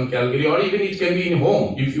be ISKCON Calgary, or even it can be in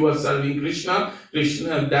home. If you are serving Krishna,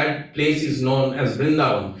 that place is known as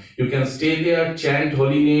Vrindavan. You can stay there, chant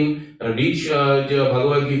holy name, read the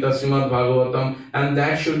Bhagavad Gita, Srimad Bhagavatam, and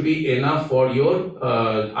that should be enough for your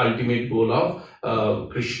ultimate goal of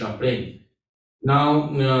Krishna praying.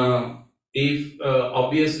 Now, if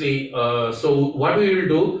obviously, so what we will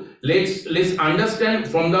do, let's understand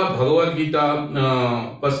from the Bhagavad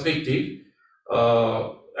Gita perspective,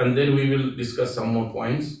 and then we will discuss some more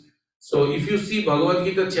points. So if you see Bhagavad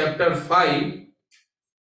Gita chapter 5,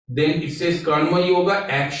 then it says Karma Yoga,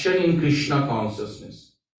 action in Krishna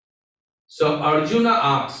consciousness. So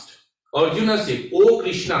Arjuna said, "Oh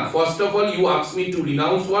Krishna, first of all you asked me to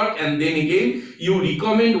renounce work, and then again you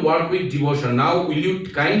recommend work with devotion. Now will you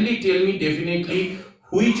kindly tell me definitely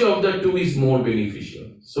which of the two is more beneficial?"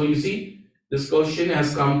 So you see, this question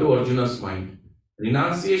has come to Arjuna's mind.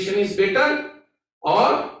 Renunciation is better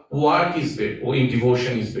or work is better, or in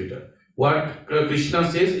devotion is better? What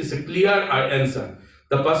Krishna says is a clear answer.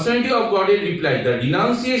 The personality of Godhead replied, the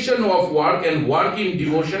renunciation of work and work in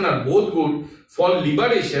devotion are both good for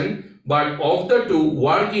liberation, but of the two,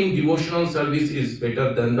 work in devotional service is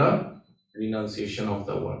better than the renunciation of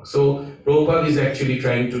the work. So Prabhupada is actually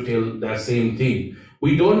trying to tell the same thing.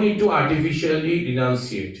 We don't need to artificially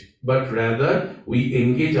renunciate, but rather we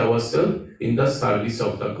engage ourselves in the service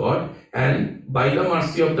of the God, and by the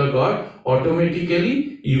mercy of the God,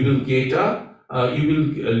 automatically you will get you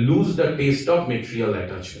will lose the taste of material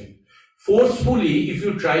attachment. Forcefully, if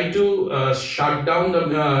you try to shut down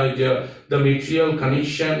the material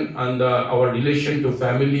connection and our relation to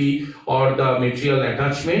family or the material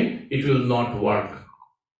attachment, it will not work.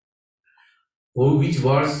 Oh, which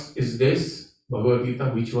verse is this? Bhagavad Gita,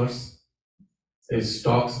 which verse? It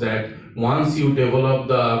talks that once you develop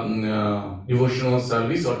the devotional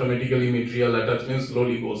service, automatically material attachment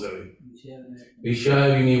slowly goes away.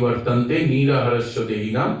 Vishaya vinivartante nira harasya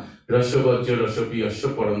dehina rasavajya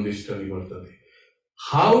rasapiyasya paramdishta nivartate.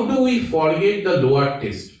 How do we forget the lower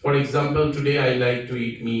taste? For example, today I like to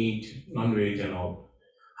eat meat, non-veg and all.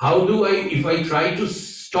 How do I, if I try to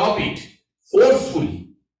stop it forcefully,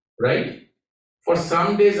 right? For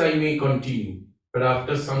some days I may continue, but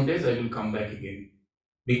after some days I will come back again,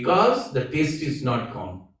 because the taste is not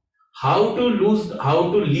gone. How to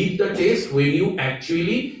leave the taste when you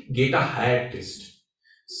actually get a higher taste?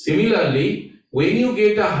 Similarly, When you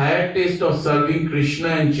get a higher taste of serving Krishna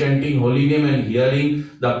and chanting holy name and hearing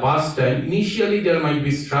the pastime, initially there might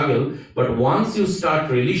be struggle, but once you start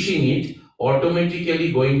relishing it,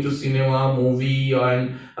 automatically going to cinema, movie,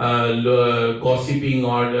 and gossiping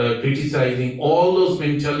or criticizing, all those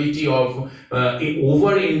mentality of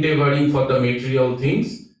over endeavoring for the material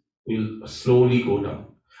things will slowly go down.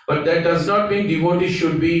 But that does not mean devotees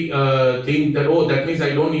should be think that, oh, that means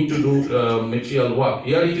I don't need to do material work.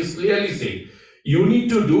 Here it is clearly said, you need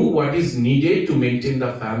to do what is needed to maintain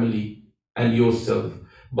the family and yourself.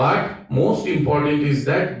 But most important is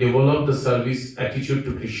that develop the service attitude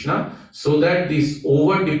to Krishna so that this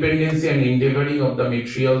over dependency and endeavoring of the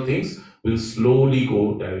material things will slowly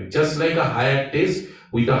go down. Just like a higher taste,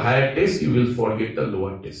 with a higher taste, you will forget the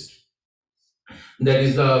lower taste. That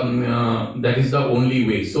is the only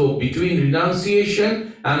way. So between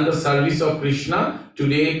renunciation and the service of Krishna,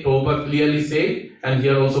 today Prabhupada clearly said, and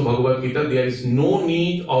here also Bhagavad Gita, there is no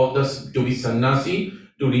need of the to be sannyasi,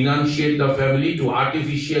 to renunciate the family, to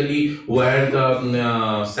artificially wear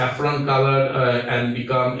the saffron color and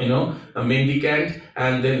become a mendicant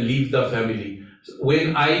and then leave the family.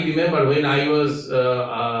 When I remember when I was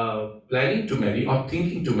planning to marry or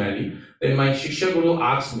thinking to marry, then my Shiksha Guru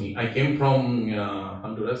asked me, I came from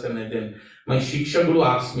Honduras, and then my Shiksha Guru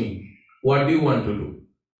asked me, what do you want to do?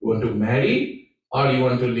 You want to marry or you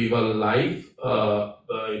want to live a life,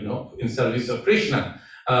 in service of Krishna,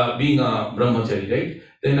 being a brahmachari, right?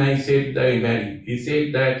 Then I said that I marry. He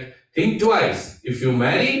said that think twice. If you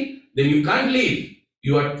marry, then you can't leave.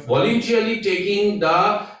 You are voluntarily taking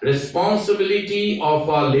the responsibility of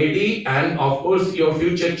a lady and of course your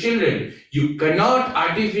future children. You cannot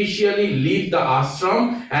artificially leave the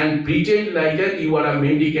ashram and pretend like that you are a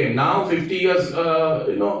mendicant. Now 50 years,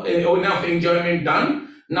 enough enjoyment done.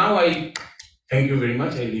 Now I thank you very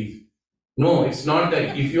much, I leave. No, it's not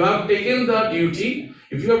that. If you have taken the duty,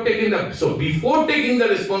 so before taking the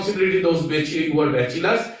responsibility, those who are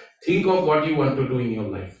bachelors, think of what you want to do in your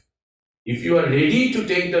life. If you are ready to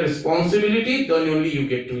take the responsibility, then only you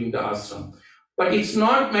get to in the ashram. But it's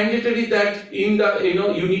not mandatory that in the,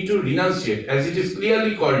 you need to renunciate, as it is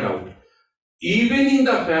clearly called out. Even in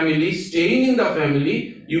the family, staying in the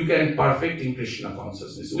family, you can perfect in Krishna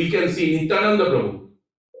consciousness. We can see Nityananda Prabhu,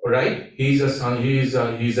 right? He is a son, he is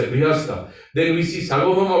a Grihastha. Then we see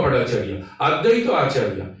Sarvabhauma Bhattacharya, Advaita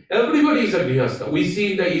Acharya. Everybody is a Grihastha. We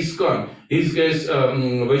see in the ISKCON, His Grace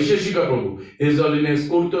Vaisheshika Prabhu, His Holiness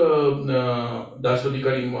Kurta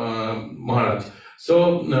Dasodikari Maharaj.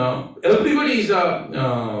 So everybody is a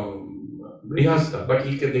Grihastha, but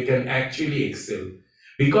they can actually excel.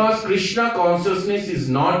 Because Krishna consciousness is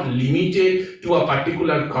not limited to a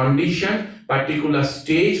particular condition, particular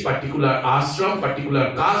stage, particular ashram,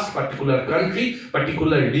 particular caste, particular country,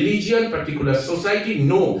 particular religion, particular society.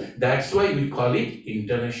 No, that's why we call it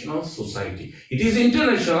international society. It is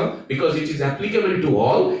international because it is applicable to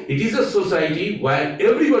all. It is a society where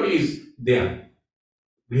everybody is there.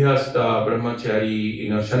 Grihastha, Brahmachari,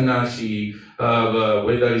 Sannyasi,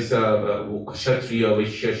 whether it's Kshatriya,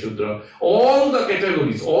 Vaishya, Shudra, all the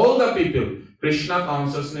categories, all the people, Krishna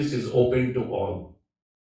consciousness is open to all.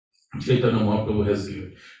 Chaitanya Mahaprabhu has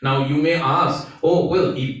given. Now you may ask, oh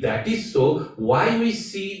well, if that is so, why we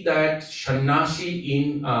see that Sannyasi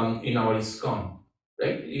in our ISKCON,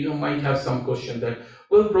 right? You might have some question that,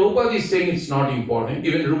 well, Prabhupada is saying it's not important.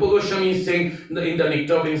 Even Rupa Goswami is saying in the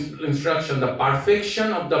Nectar of Instruction, the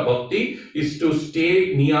perfection of the bhakti is to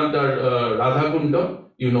stay near the Radha Kunda.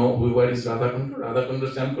 You know, where is Radha Kunda? Radha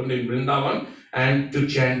Kunda, Sam Kunda in Vrindavan, and to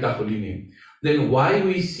chant the holy name. Then why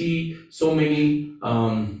we see so many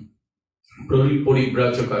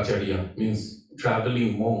Paribrajaka means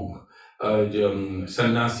traveling monk,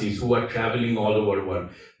 sannyasis who are traveling all over world.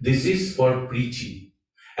 This is for preaching.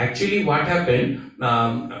 Actually, what happened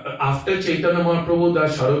after Chaitanya Mahaprabhu, the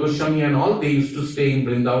Shara Goswami and all, they used to stay in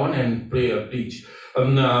Vrindavan and pray or preach.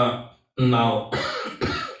 Now,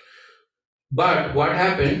 but what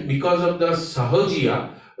happened because of the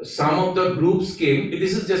Sahajiya, some of the groups came.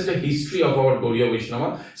 This is just a history of our Gauriya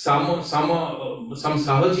Vaishnava. Some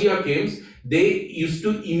Sahajiya came. They used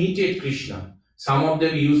to imitate Krishna. Some of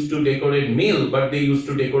them used to decorate male, but they used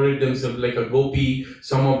to decorate themselves like a gopi.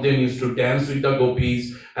 Some of them used to dance with the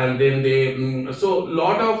gopis, and then they. So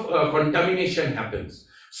lot of contamination happens.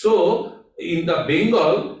 So in the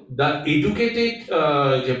Bengal, the educated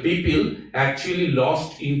people actually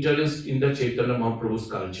lost interest in the Chaitanya Mahaprabhu's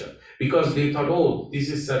culture because they thought, oh, this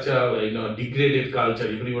is such a degraded culture.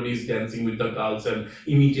 Everybody is dancing with the girls and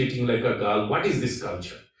imitating like a girl. What is this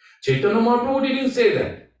culture? Chaitanya Mahaprabhu didn't say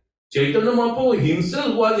that. Chaitanya Mahaprabhu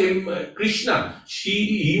himself was Krishna.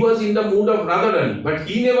 He was in the mood of Radharani, but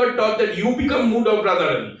he never taught that you become mood of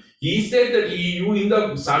Radharani. He said that you in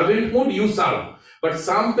the servant mood, you serve. But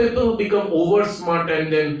some people become over smart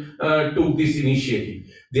and then took this initiative.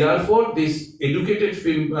 Therefore, this educated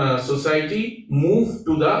film society moved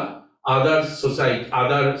to the other society,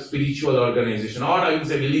 other spiritual organization, or I would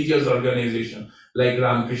say religious organization like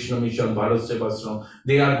Ramakrishna Mission, Bharat Sevashram.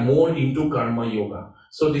 They are more into karma yoga.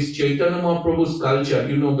 So this Chaitanya Mahaprabhu's culture,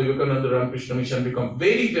 Vivekananda Ramakrishna Mission become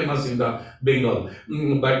very famous in the Bengal.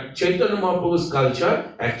 But Chaitanya Mahaprabhu's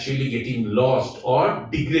culture actually getting lost or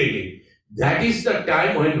degraded. That is the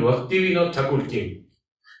time when Bhaktivinoda Thakur came.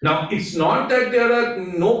 Now, it's not that there are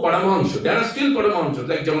no Paramahansa. There are still Paramahansa,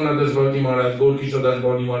 like Jagannath Das Bharati Maharaj, Gaur Kishore Das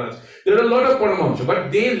Bharati Maharaj. There are a lot of Paramahansa,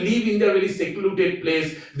 but they live in their very secluded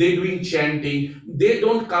place. They're doing chanting. They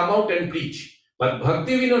don't come out and preach. But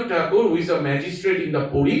Bhaktivinoda Thakur, who is a magistrate in the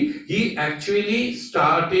Puri, he actually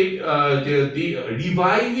started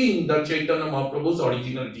reviving the Chaitanya Mahaprabhu's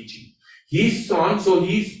original teaching. His son, so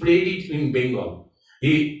he spread it in Bengal.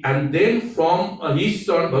 And then from his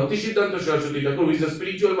son, Bhakti Siddhanta Saraswati Thakur, who is the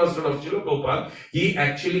spiritual master of Srila Prabhupada, he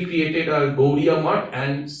actually created a Gauriya Math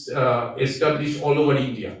and established all over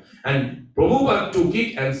India. And Prabhupada took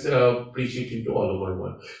it and preached it into all over the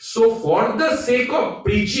world. So for the sake of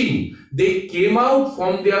preaching, they came out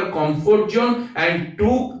from their comfort zone and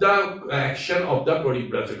took the action of the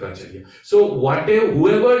Parivrajaka. So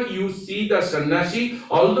whoever you see the sannyasi,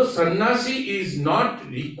 although sannyasi is not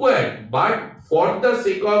required, but for the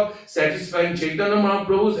sake of satisfying Chaitanya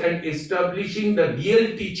Mahaprabhu and establishing the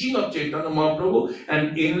real teaching of Chaitanya Mahaprabhu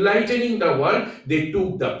and enlightening the world, they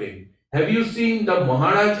took the pen. Have you seen the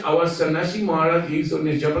Maharaj, our Sannyasi Maharaj, His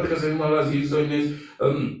Holiness Japataka Sri Maharaj, His Holiness,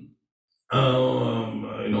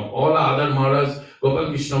 all other Maharaj, Gopal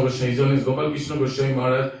Krishna Goswami, His Holiness Gopal Krishna Goswami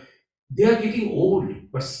Maharaj, they are getting old,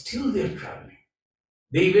 but still they are traveling.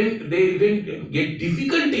 They even get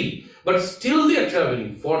difficulty, but still they are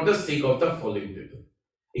traveling for the sake of the fallen people.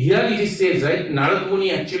 Here it is says, right, Narad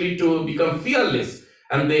Muni actually to become fearless,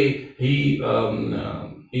 and he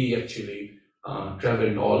actually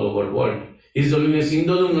traveled all over the world. His Holiness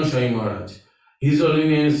Indodumna Swami Maharaj, His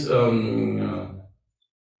Holiness,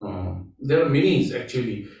 there are many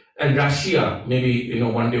actually, and Russia, maybe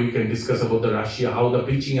one day we can discuss about the Russia, how the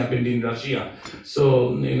preaching happened in Russia.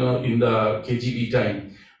 So in the KGB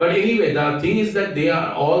time. But anyway, the thing is that they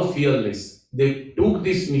are all fearless. They took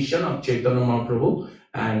this mission of Chaitanya Mahaprabhu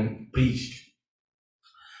and preached.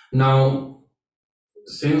 Now,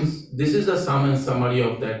 since this is the sum and summary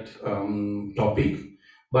of that topic,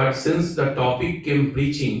 but since the topic came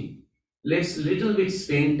preaching, let's little bit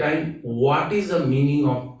spend time. What is the meaning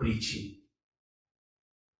of preaching?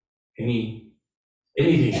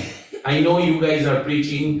 Anything? I know you guys are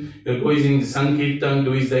preaching, you're going in the Sankirtan,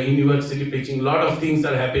 doing the university preaching, a lot of things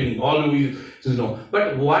are happening, all we know.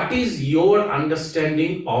 But what is your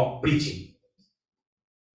understanding of preaching?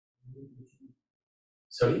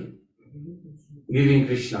 Sorry? Giving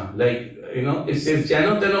Krishna. Like, it says,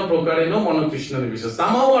 Jano Teno Prokareno Mono Krishna Nivisha.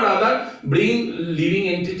 Somehow or other, bring living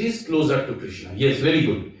entities closer to Krishna. Yes, very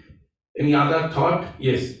good. Any other thought?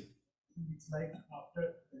 Yes. It's like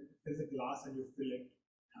after there's a glass and you fill it,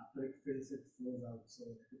 after it fills, it flows out. So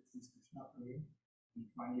if it's Krishna praying, it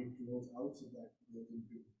finally flows out so that it goes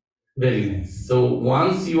into. Very nice. So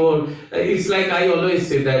once it's like I always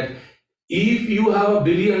say that if you have $1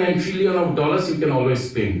 billion and $1 trillion, you can always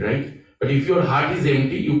spend, right? But if your heart is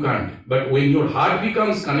empty, you can't. But when your heart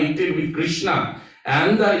becomes connected with Krishna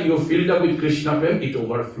and you're filled up with Krishna prem, it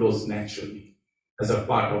overflows naturally as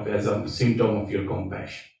a symptom of your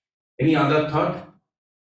compassion. Any other thought?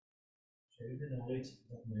 Sharing the knowledge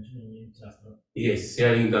that mentioned in Shastra. Yes,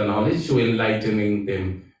 sharing the knowledge to enlightening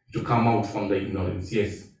them to come out from the ignorance.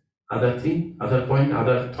 Yes. Other thing, other point,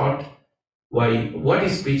 other thought. Why? What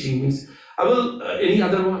is preaching means? I will. Any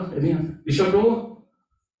other one? Any other? Bishop Prabhu?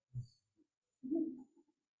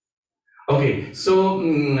 Okay. So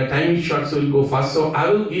time is short, so we'll go fast. So I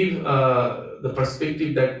will give the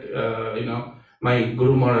perspective that my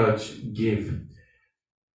Guru Maharaj gave.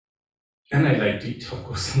 And I liked it, of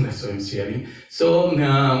course, and that's why I'm sharing. So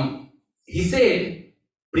he said,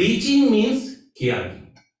 preaching means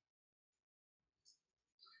caring.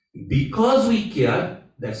 Because we care,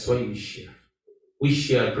 that's why we share. We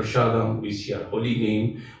share prasadam, we share holy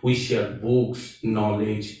name, we share books,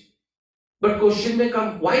 knowledge. But question may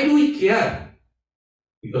come, why do we care?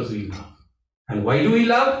 Because we love. And why do we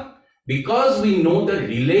love? Because we know the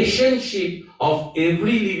relationship of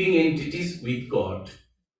every living entities with God.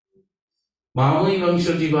 Mahamai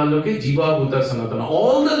Vangsha Jivaloke Jiva Bhuta Sanatana.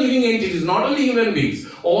 All the living entities, not only human beings,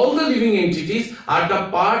 all the living entities are the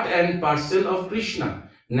part and parcel of Krishna.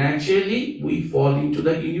 Naturally, we fall into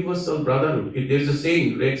the universal brotherhood. There's a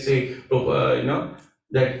saying, let's say,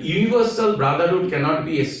 that universal brotherhood cannot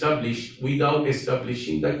be established without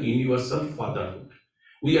establishing the universal fatherhood.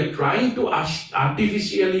 We are trying to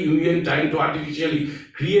artificially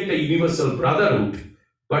create a universal brotherhood.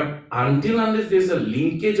 But until unless there's a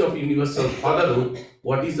linkage of universal fatherhood,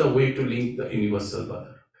 what is the way to link the universal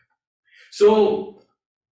fatherhood? So,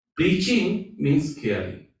 preaching means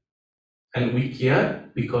caring. And we care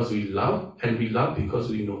because we love, and we love because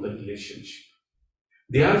we know the relationship.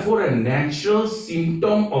 Therefore, a natural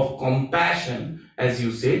symptom of compassion, as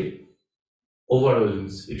you said,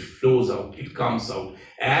 overwhelms, it flows out, it comes out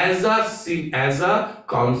as a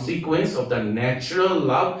consequence of the natural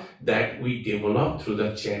love that we develop through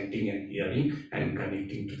the chanting and hearing and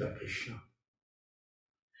connecting to the Krishna.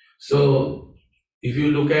 So, if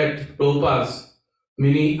you look at Prabhupada's,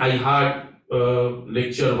 I heard a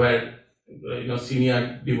lecture where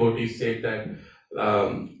senior devotees said that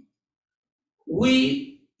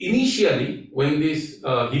we initially, when these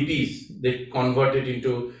hippies, they converted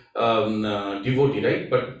into devotee, right?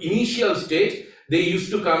 But initial stage, they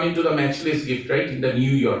used to come into the matchless gift, right, in the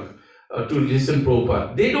New York to listen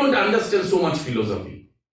Prabhupada. They don't understand so much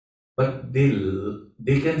philosophy, but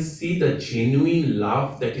they can see the genuine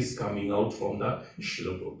love that is coming out from the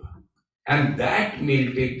Srila Prabhupada, and that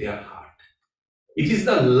melted their heart. It is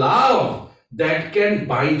the love that can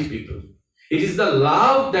bind people. It is the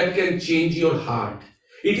love that can change your heart.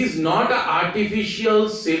 It is not a artificial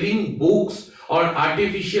selling books or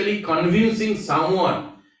artificially convincing someone.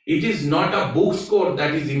 It is not a book score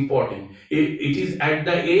that is important. It is at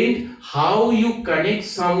the end how you connect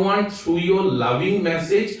someone through your loving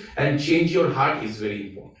message and change your heart is very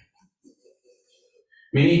important.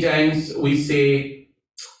 Many times we say,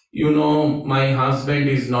 my husband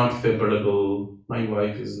is not favorable, my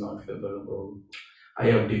wife is not favorable, I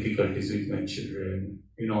have difficulties with my children,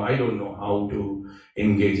 I don't know how to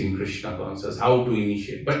engage in Krishna consciousness, how to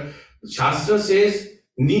initiate. But Shastra says,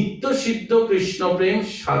 Nitya Siddha Krishna Prem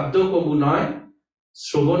Shadda Kabunay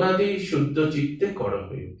Shobhanadi Shuddha Chitte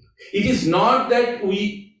Karahoy. It is not that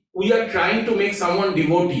we are trying to make someone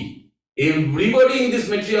devotee. Everybody in this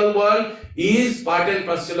material world is part and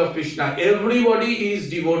parcel of Krishna. Everybody is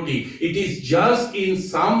devotee. It is just in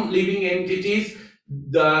some living entities,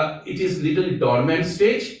 it is little dormant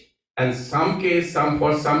stage, and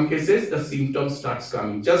for some cases, the symptoms starts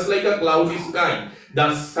coming. Just like a cloudy sky,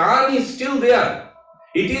 the sun is still there.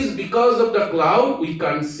 It is because of the cloud we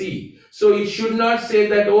can't see. So it should not say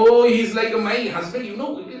that, oh, he's like my husband,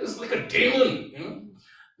 it's like a demon.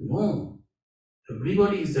 No,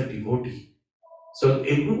 everybody is a devotee. So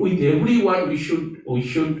with everyone, we should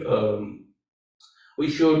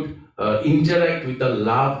interact with the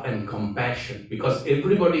love and compassion, because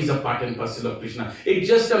everybody is a part and parcel of Krishna. It's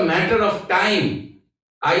just a matter of time,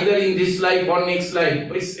 either in this life or next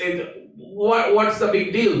life. What's the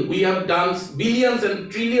big deal? We have done billions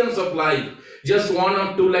and trillions of life. Just one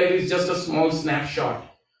or two lives is just a small snapshot.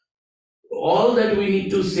 All that we need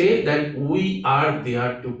to say that we are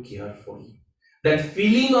there to care for you. That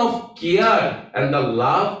feeling of care and the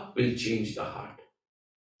love will change the heart.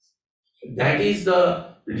 That is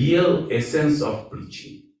the real essence of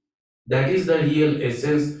preaching. That is the real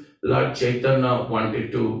essence Lord Chaitanya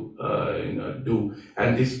wanted to do.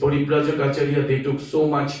 And this Paribrajak Acharya, they took so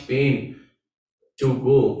much pain to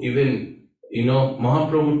go. Even,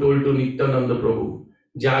 Mahaprabhu told to Nityananda Prabhu,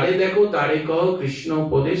 Jare dekho tare kaho Krishna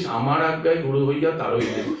upadesh amar aggaye guru hoiya taro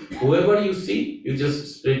ide. Whoever you see, you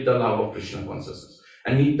just spread the love of Krishna consciousness.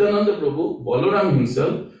 And Nityananda Prabhu, Balaram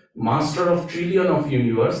himself, master of trillion of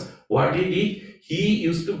universe, what he did, he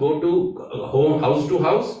used to go to house to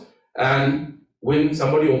house, and when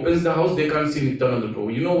somebody opens the house, they can't see Nityananda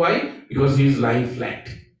Prabhu. You know why? Because he is lying flat.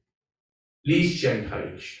 Please chant Hare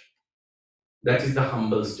Krishna. That is the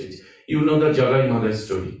humble stage. You know the Jagai Madai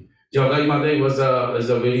story. Jagai Madai was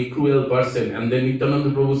a very cruel person, and then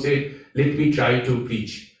Nityananda Prabhu said, let me try to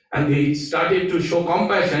preach. And they started to show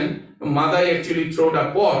compassion. Madai actually threw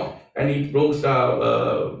a pot, and it broke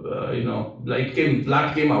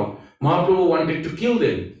blood came out. Mahaprabhu wanted to kill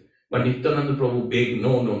them, but Nityananda Prabhu begged,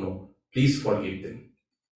 no, please forgive them.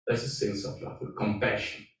 That's a sense of love,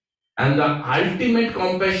 compassion. And the ultimate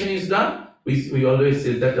compassion is we always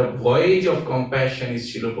say that the voyage of compassion is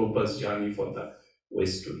Srila Prabhupada's journey for the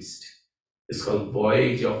West to East. It's called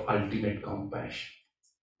voyage of ultimate compassion.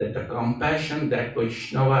 That the compassion that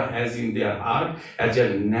Vaishnava has in their heart as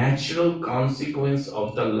a natural consequence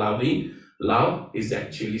of the loving Love is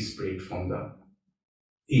actually spread from the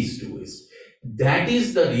east to west. That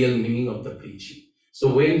is the real meaning of the preaching.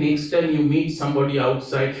 So when next time you meet somebody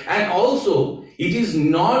outside, and also it is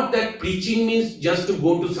not that preaching means just to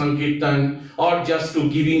go to Sankirtan or just to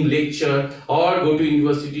giving lecture or go to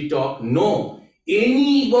university talk. No,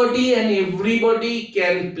 anybody and everybody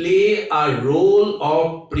can play a role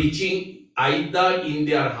of preaching either in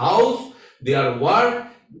their house, their work,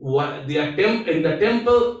 in the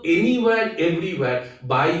temple, anywhere, everywhere,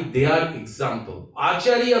 by their example.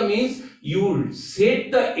 Acharya means you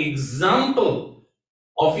set the example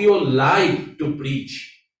of your life to preach.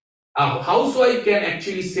 A housewife can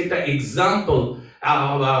actually set an example.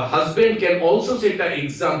 A husband can also set an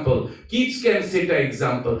example. Kids can set an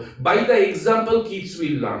example. By the example, kids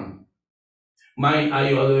will learn.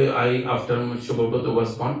 After Shubhankar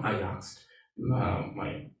was born, I asked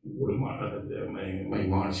my Guru my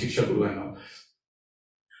Shiksha Guru and all,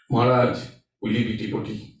 Maharaj, will you be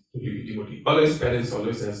devotee? Will you be devotee? Always parents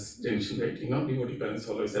always has tension, right? Devotee parents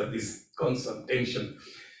always have this constant tension.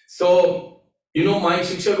 So, my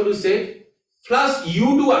Shiksha Guru said, first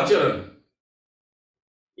you do acharan.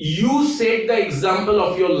 You set the example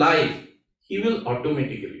of your life. He will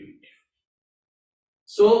automatically.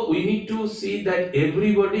 So we need to see that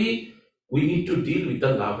everybody, we need to deal with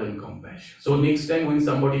the love and compassion. So next time when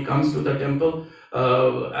somebody comes to the temple,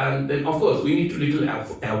 and then of course we need to little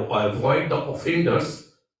avoid the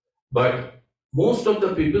offenders, but most of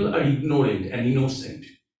the people are ignorant and innocent.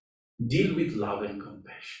 Deal with love and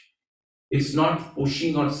compassion. It's not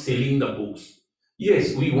pushing or selling the books.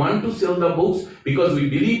 Yes, we want to sell the books because we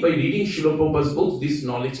believe by reading Srila Prabhupada's books, this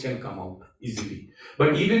knowledge can come out easily.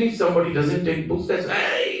 But even if somebody doesn't take books,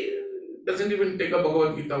 doesn't even take a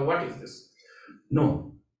Bhagavad Gita, what is this?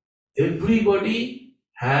 No. Everybody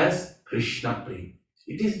has Krishna Prem.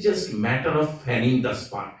 It is just matter of fanning the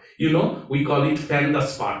spark. We call it fan the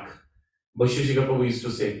spark. Vaisheshika Prabhu used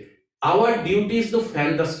to say, our duty is to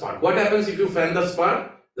fan the spark. What happens if you fan the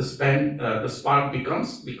spark? The spark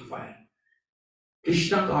becomes big fire.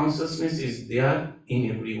 Krishna consciousness is there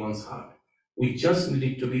in everyone's heart. We just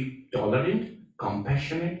need to be tolerant,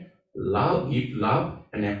 compassionate, give love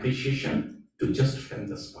and appreciation to just fan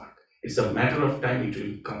the spark. It's a matter of time it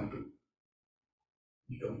will come to.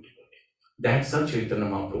 You don't do it. That's a Chaitanya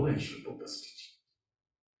Mahaprabhu and Srila Prabhupada's teaching.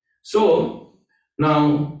 So,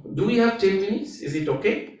 now, do we have 10 minutes? Is it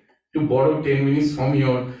okay to borrow 10 minutes from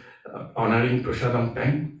your honoring Prasadam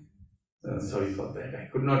time? Sorry for that. I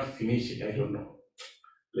could not finish it. I don't know.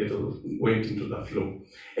 Little went into the flow.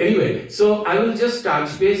 Anyway, so I will just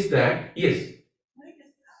touch base that. Yes.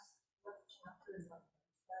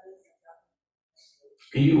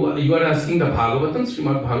 You are asking the Bhagavatam,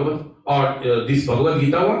 Srimad Bhagavatam, or this Bhagavad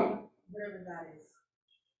Gita one? Whatever that is.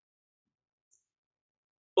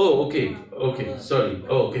 Oh, okay. Sorry.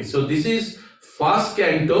 Oh, okay. So this is first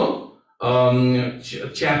canto,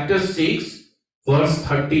 chapter 6, verse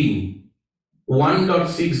 13.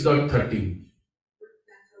 1.6.13.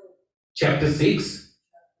 Chapter 6,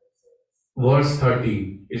 verse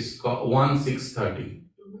 13. It's called 1.6.13.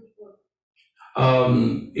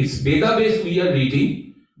 It's Veda based we are reading.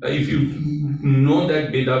 If you know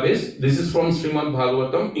that Veda based, this is from Srimad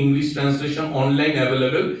Bhagavatam, English translation online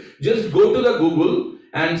available. Just go to the Google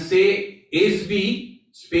and say SB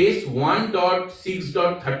space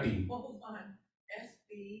 1.6.13. What was on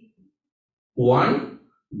SB?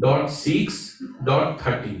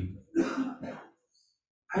 1.6.13.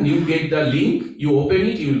 And you get the link, you open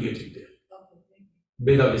it, you will get it there.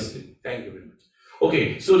 Veda based link. Thank you very much.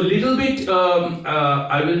 Okay, so little bit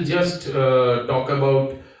I will just talk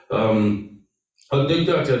about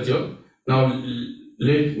Advaita Acharya. Now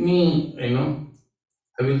let me,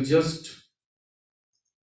 I will just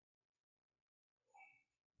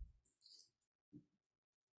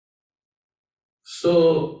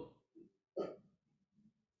so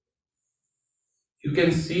you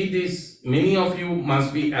can see this, many of you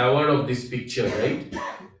must be aware of this picture, right?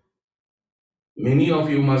 Many of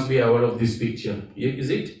you must be aware of this picture.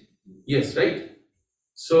 Is it? Yes, right?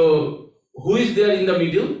 So, who is there in the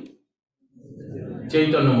middle?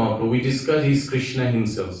 Chaitanya Mahaprabhu. We discussed he is Krishna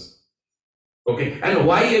himself. Okay, and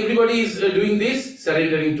why everybody is doing this?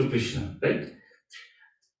 Surrendering to Krishna, right?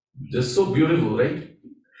 Just so beautiful, right?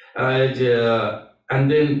 And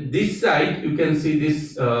then this side, you can see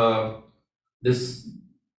this, this,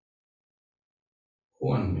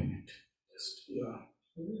 1 minute, just, yeah.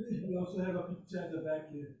 We also have a picture at the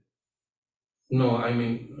back here. No, I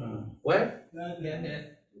mean, where? Yeah.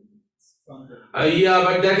 Yeah,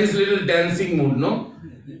 but that is little dancing mood, no?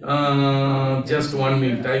 Just 1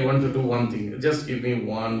 minute. I want to do one thing. Just give me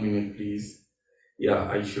 1 minute, please. Yeah,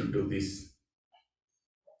 I should do this.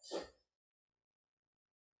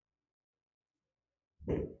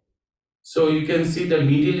 So you can see the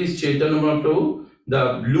middle is Chaitanya Mahaprabhu.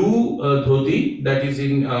 The blue dhoti that is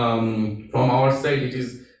in from our side, it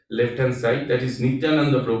is left hand side, that is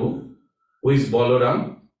Nityananda Prabhu, who is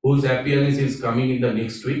Balaram, whose appearance is coming in the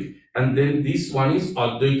next week. And then this one is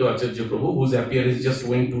Advaita Acharya Prabhu, whose appearance just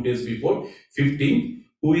went 2 days before, 15th,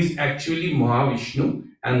 who is actually Mahavishnu.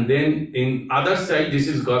 And then in other side, this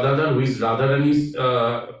is Gadadhar, who is Radharani's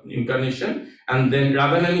incarnation, and then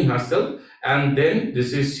Radharani herself. And then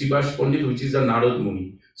this is Shivash Pandit, which is a Narad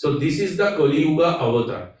Muni. So this is the Kali Yuga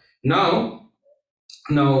avatar. Now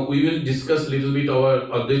we will discuss little bit our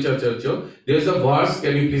Advaita Acharya. There is a verse,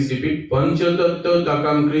 can you please repeat? Panchatattva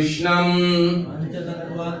Takam Krishnam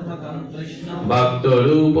Panchatattvatmakam Krishnam Bhakta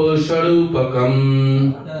Rupa Sharupakam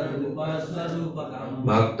Bhaktarupa Sarupakam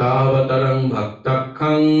Bhaktavatarang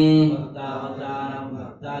Bhaktakhang Bhaktavataram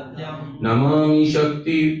Bhaktakyam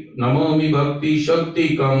Namami Bhakti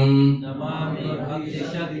Shaktikam. Namami Bhakti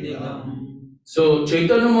Shaktikam. So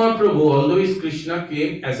Chaitanya Mahaprabhu, although his Krishna,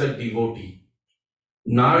 came as a devotee.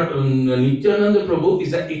 Nityananda Prabhu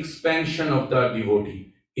is an expansion of the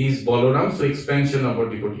devotee. He is Balaram, so expansion of a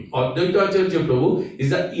devotee. Advaita Acharya Prabhu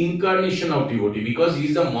is the incarnation of devotee because he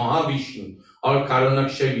is a Mahavishnu or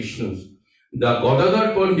Karanakshay Vishnus. The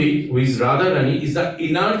Gadadhar Pandit, who is Radharani, is the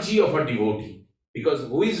energy of a devotee. Because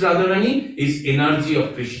who is Radharani? Is energy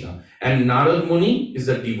of Krishna. And Narad Muni is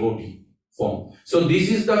a devotee form. So this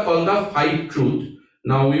is the called the 5 truth.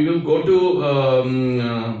 Now we will go to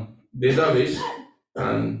Vedavesh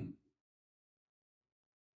and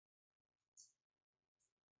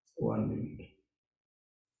 1 minute.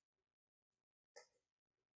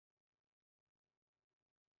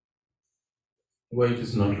 Why it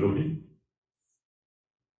is not loading?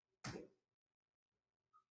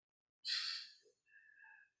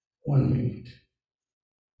 One minute.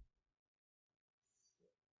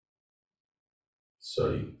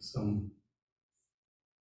 Sorry, some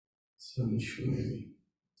issue maybe.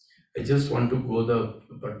 I just want to go the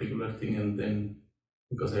particular thing and then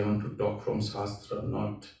because I want to talk from Shastra,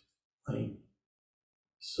 not I.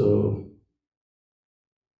 So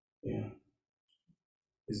yeah,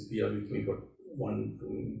 please bear with me for 1-2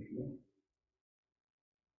 minutes.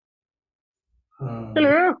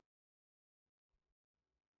 Hello.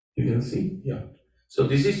 You can see, yeah. So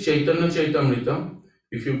this is Chaitanya Chaitamrita.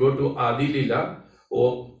 If you go to Adi Lila,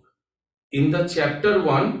 in the chapter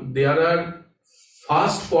 1, there are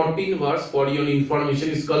first 14 verse for your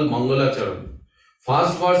information is called Mangalacharan.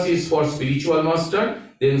 First verse is for spiritual master,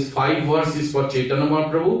 then 5 verse is for Chaitanya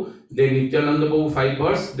Mahaprabhu, then Nityananda Prabhu 5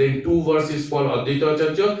 verse, then 2 verses for Advaita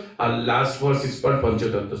Acharya, and last verse is for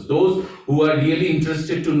Panchatattva. Those who are really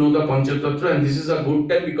interested to know the Panchatattva, and this is a good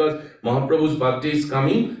time because Mahaprabhu's birthday is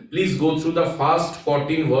coming, please go through the first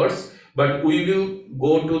 14 verse, but we will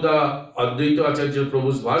go to the Advaita Acharya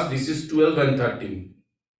Prabhu's verse. This is 12 and 13.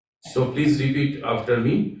 So please repeat after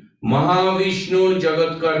me. Mahavishnu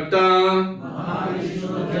Jagatkarta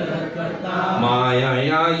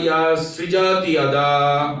Mayaya Srijati Ada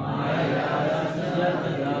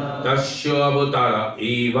Tasya Avatara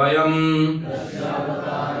Evayam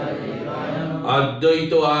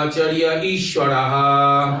Advaita Acharya Ishwaraha.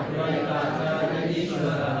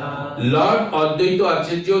 Lord Advaita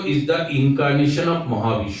Acharya is the incarnation of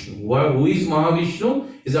Mahavishnu. Who is Mahavishnu?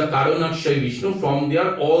 Is a Karanakshay Vishnu. From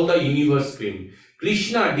there all the universe came.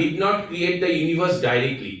 Krishna did not create the universe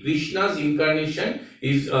directly. Krishna's incarnation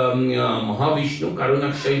is Mahavishnu,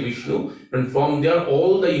 Karanakshay Vishnu, and from there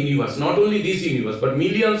all the universe, not only this universe, but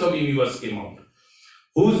millions of universe came out,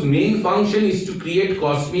 whose main function is to create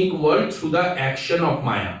cosmic world through the action of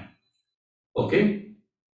Maya. Okay?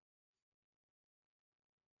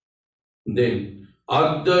 Then,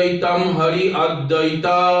 Advaitam Hari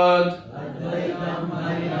Advaitat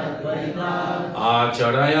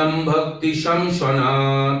Acharayam Bhakti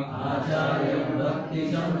Shamsvanat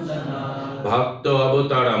Bhakta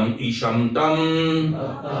Avataram Ishamtam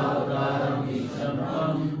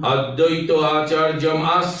Advaita Acharyam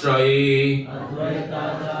Asraye.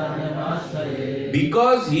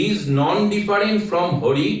 Because he is non-different from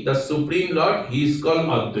Hari, the Supreme Lord, he is called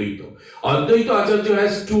Advaita. Advaita Acharya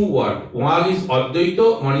has 2 words. One is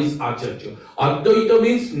Advaita, one is Acharya. Advaita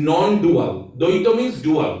means non-dual. Dvaita means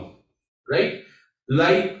dual. Right?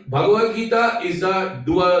 Like Bhagavad Gita is a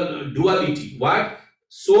duality. What?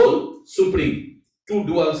 Soul, supreme. 2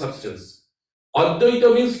 dual substance.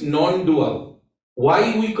 Advaita means non-dual.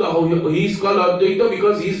 Why he is called Advaita?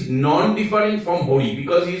 Because he is non-different from Hari.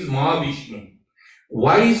 Because he is Mahavishnu.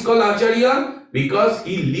 Why he is called Acharya? Because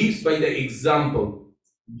he lives by the example.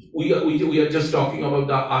 we are just talking about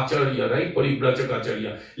the Acharya, right? Paribrajak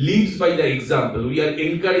Acharya leads by the example. We are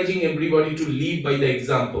encouraging everybody to lead by the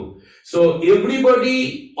example. So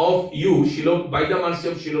everybody of you, by the mercy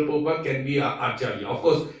of Srila Prabhupada, can be a Acharya. Of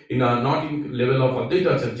course, not in level of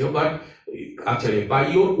Advaita Acharya, but Acharya by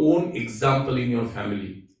your own example in your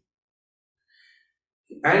family.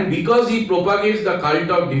 And because he propagates the cult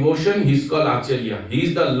of devotion, he is called Acharya. He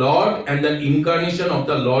is the Lord and the incarnation of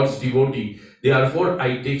the Lord's devotee. Therefore,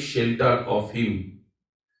 I take shelter of him.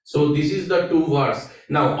 So this is the two verse.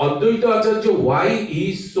 Now, Advaita Acharya, why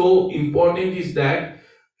he is so important is that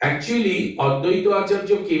actually Advaita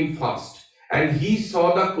Acharya came first and he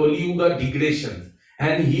saw the Kali Yuga degradation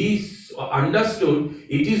and he understood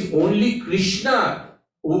it is only Krishna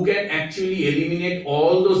who can actually eliminate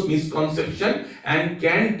all those misconceptions and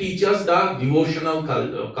can teach us the devotional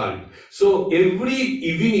cult. So every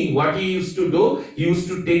evening what he used to do, he used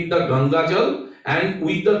to take the Ganga Jal and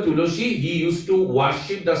with the Tulasi he used to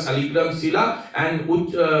worship the Saligram Sila, and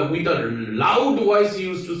with a loud voice he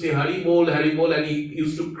used to say Hari Bol, and he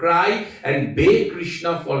used to cry and beg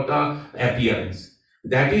Krishna for the appearance.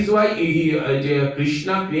 That is why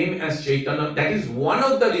Krishna came as Chaitanya. That is one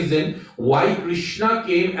of the reasons why Krishna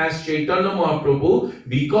came as Chaitanya Mahaprabhu,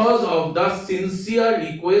 because of the sincere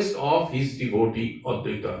request of his devotee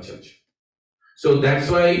Advaita Acharya. So that's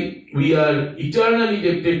why we are eternally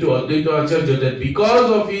indebted to Advaita Acharya, that because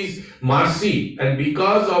of his mercy and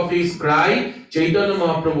because of his cry, Chaitanya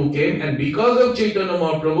Mahaprabhu came, and because of Chaitanya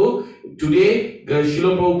Mahaprabhu, today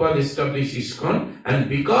Srila Prabhupada established ISKCON, and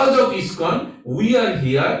because of ISKCON, we are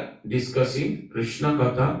here discussing Krishna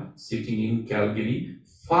Katha sitting in Calgary,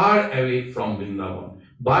 far away from Vrindavan,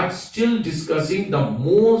 but still discussing the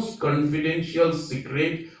most confidential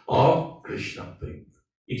secret of Krishna Prema.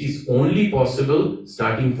 It is only possible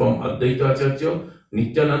starting from Advaita Acharya,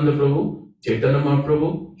 Nityananda Prabhu, Chaitanya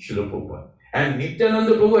Mahaprabhu, Srila Prabhupada. And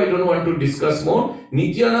Nityananda Prabhu, I don't want to discuss more.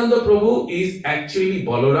 Nityananda Prabhu is actually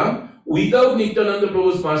Balaram. Without Nityananda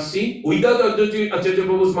Prabhu's mercy, without Advaita Acharya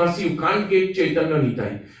Prabhu's mercy, you can't get Chaitanya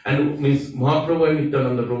Nitai. And means Mahaprabhu and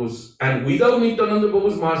Nityananda Prabhu's. And without Nityananda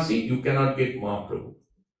Prabhu's mercy, you cannot get Mahaprabhu.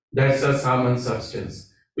 That's a sum and substance.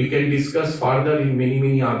 We can discuss further in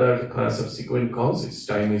many other subsequent calls. Its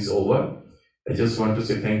time is over. I just want to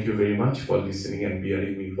say thank you very much for listening and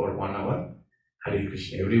bearing me for 1 hour. Hare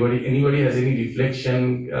Krishna. Everybody, anybody has any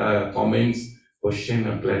reflection, comments, question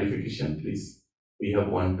or clarification, please. We have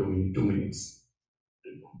 2 minutes.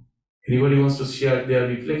 Anybody wants to share their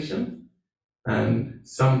reflection and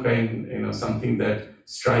some kind, something that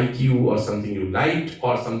strike you or something you liked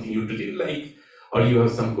or something you didn't like, or you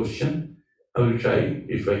have some question? I will try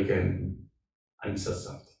if I can answer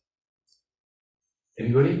something.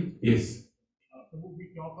 Anybody? Yes.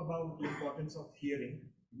 We talk about the importance of hearing.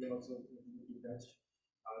 We are also touched.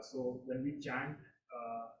 So when we chant,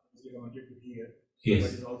 we wanted to hear. Yes.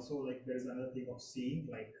 But it's also like there is another thing of seeing,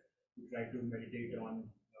 like we try to meditate on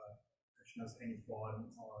Krishna's any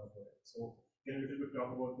form or whatever. So can you a little bit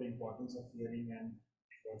talk about the importance of hearing and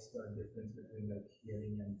what's the difference between like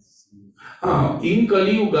hearing and seeing? In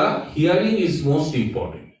Kali Yuga, hearing is most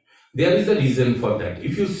important. There is a reason for that.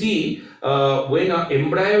 If you see, when an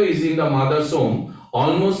embryo is in the mother's womb,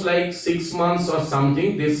 almost like 6 months or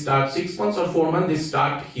something, they start 6 months or 4 months, they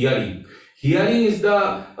start hearing. Hearing is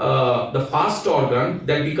the first organ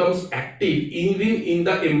that becomes active even in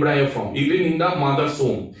the embryo form, even in the mother's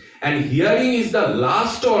womb. And hearing is the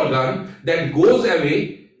last organ that goes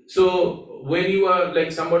away. So when you are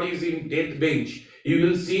like somebody is in death bench, you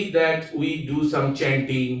will see that we do some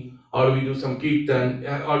chanting or we do some kirtan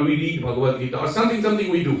or we read Bhagavad Gita or something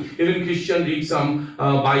we do. Even Christian read some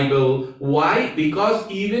Bible. Why? Because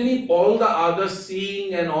even if all the other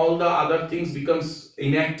seeing and all the other things becomes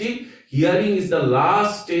inactive, hearing is the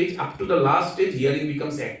last stage. Up to the last stage, hearing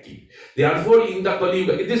becomes active. Therefore, in the Kali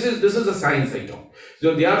Yuga, this is a science I talk.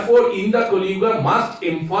 So therefore, in the Kali Yuga, much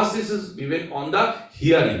emphasis is given on the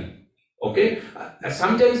hearing. Okay,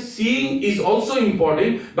 sometimes seeing is also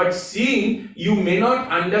important, but seeing you may not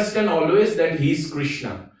understand always that he is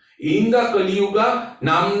Krishna. In the Kali Yuga,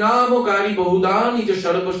 Namnamokari Bahudani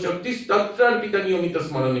Sarva Shaktis Tatra Pitaniyamita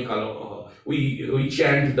Smaranikalavaha. We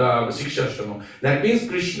chant the Sikshashtama. That means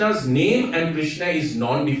Krishna's name and Krishna is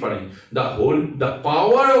non-different. The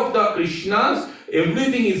power of the Krishnas,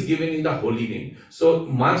 everything is given in the holy name. So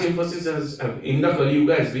much emphasis in the Kali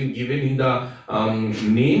Yuga has been given in the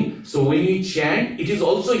name. So when we chant, it is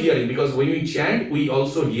also hearing, because when we chant, we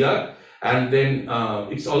also hear, and then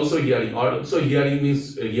it's also hearing. Also hearing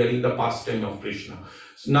means hearing the pastime of Krishna.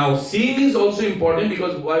 Now, seeing is also important,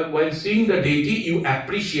 because while seeing the deity, you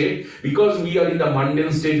appreciate, because we are in the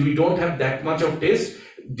mundane stage, we don't have that much of taste.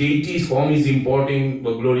 deity's form is important,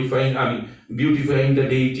 glorifying, beautifying the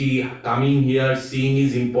deity, coming here, seeing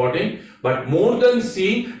is important. But more than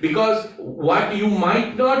seeing, because what you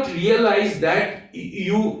might not realize that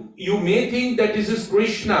you may think that this is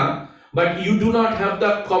Krishna, but you do not have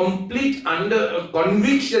the complete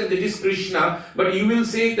conviction that is Krishna, but you will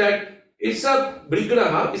say that it's a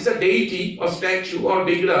Vigraha, it's a deity or statue or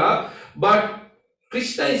Vigraha, but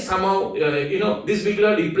Krishna is somehow, this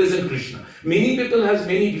Vigraha represents Krishna. Many people has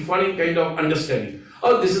many different kind of understanding.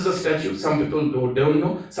 Oh, this is a statue. Some people don't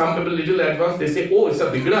know. Some people little advanced, they say, oh, it's a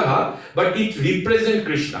Vigraha, but it represents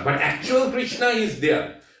Krishna. But actual Krishna is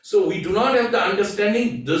there. So we do not have the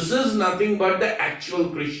understanding, this is nothing but the actual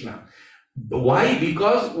Krishna. Why?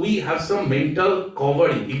 Because we have some mental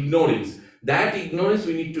covering, ignorance. That ignorance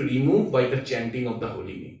we need to remove by the chanting of the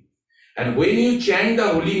holy name. And when you chant the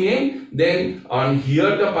holy name, then on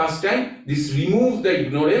here the pastime, this removes the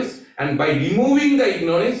ignorance. And by removing the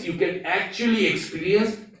ignorance, you can actually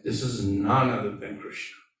experience this is none other than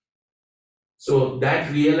Krishna. So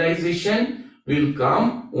that realization will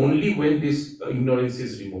come only when this ignorance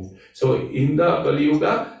is removed. So in the Kali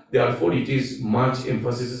Yuga, therefore it is much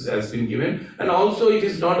emphasis has been given. And also it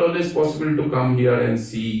is not always possible to come here and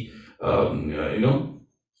see,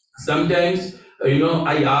 sometimes,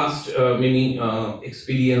 I asked many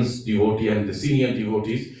experienced devotee and the senior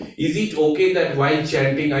devotees, is it okay that while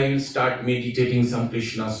chanting I will start meditating some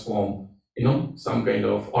Krishna's form, some kind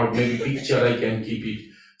of, or maybe picture I can keep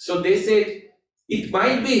it. So they said, it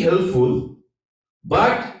might be helpful,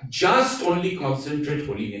 but just only concentrate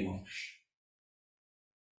holy name of Krishna.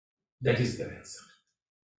 That is the answer.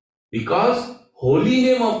 Because holy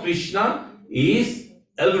name of Krishna is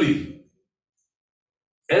everything.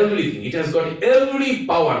 Everything. It has got every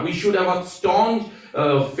power. We should have a strong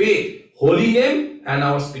faith, holy name, and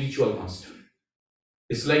our spiritual master.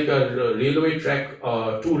 It's like a railway track,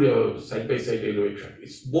 two side-by-side railway track.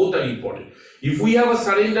 It's both are important. If we have a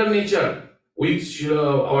surrender nature, which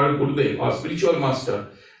our Gurudev, our spiritual master,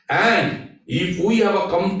 and if we have a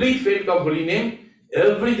complete faith of holy name,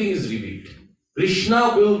 everything is revealed.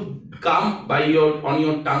 Krishna will come on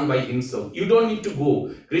your tongue by himself. You don't need to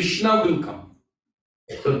go. Krishna will come.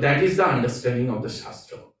 So that is the understanding of the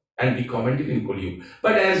Shastra, and we commented in Kali Yuga.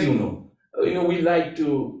 But as you know, we like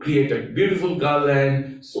to create a beautiful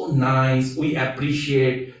garland, so nice, we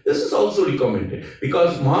appreciate. This is also recommended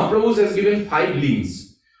because Mahaprabhu has given 5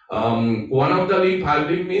 limbs. One of the 5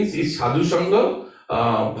 limbs means is Sadhu Sangha,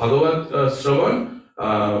 Bhagavat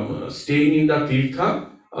Shravan, staying in the Tirtha,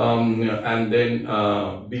 and then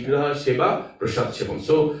Vigraha Seva, Prasad Sevan.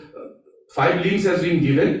 So 5 limbs has been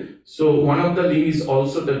given. So one of the limbs is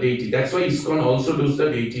also the deity. That's why ISKCON also does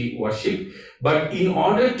the deity worship. But in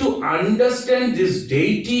order to understand this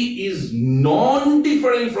deity is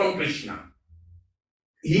non-different from Krishna.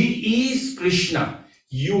 He is Krishna.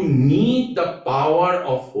 You need the power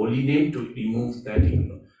of holy name to remove that,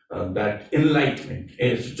 that enlightenment.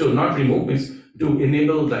 So not remove, means to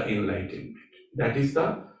enable the enlightenment. That is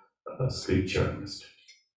the scripture understanding.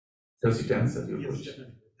 Does it answer your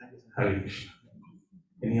question? Thank you, sir. Hare Krishna.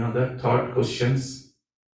 Any other thought, questions?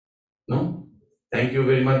 No? Thank you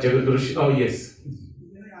very much, Jagadgurushi. Oh, yes.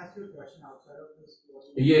 Can I ask you a question outside of this?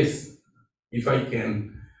 Yes, if I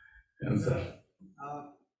can answer.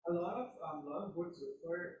 A lot of books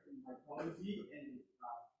refer to mythology and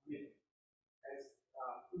myth as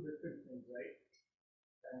two different things, right?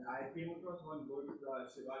 And I came across one book,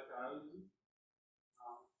 Shubhankar,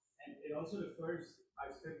 and it also refers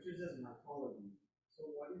scriptures as mythology. So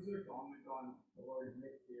what is your comment on the word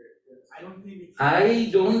myth here? Because I don't think it's... I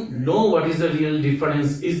don't know what is the real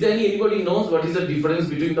difference. Is there anybody knows what is the difference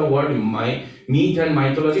between the word myth and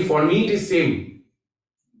mythology? For me it is same.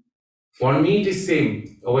 For me it is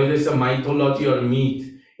same. Whether it's a mythology or myth.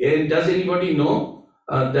 And does anybody know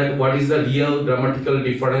that what is the real grammatical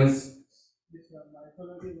difference? This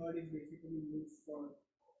mythology word is basically used for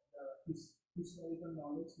historical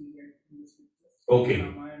knowledge we get in the scriptures. Okay.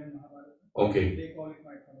 Ramayana and Mahabharata. Okay. They call it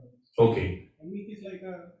mythology. Okay. And myth is like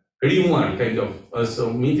a Rumor kind of.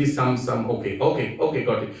 So myth is some okay,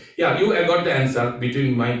 got it. Yeah, you got the answer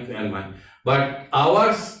between myth and myth. But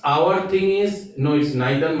our thing is, no, it's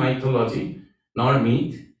neither mythology nor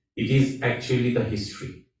myth. It is actually the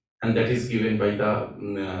history, and that is given by the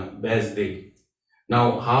Vasudev.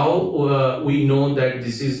 Now, how we know that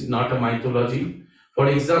this is not a mythology? For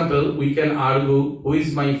example, we can argue who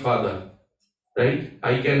is my father. Right?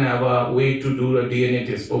 I can have a way to do a DNA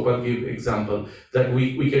test. Prabhupada give example that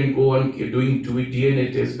we can go on doing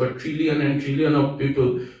DNA test, but trillion and trillion of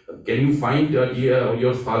people, can you find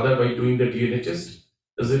your father by doing the DNA test?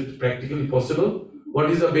 Is it practically possible? What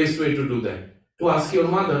is the best way to do that? to ask your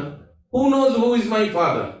mother. Who knows who is my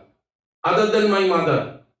father other than my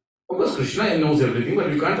mother? Of course, Krishna knows everything, but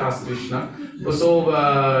you can't ask Krishna. So,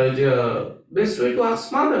 the best way to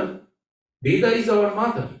ask mother. Veda is our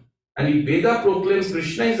mother. And if Veda proclaims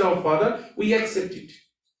Krishna is our father, we accept it.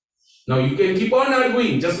 Now you can keep on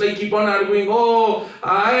arguing, just like keep on arguing, oh,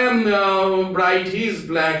 I am bright, he is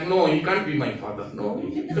black. No, he can't be my father. No,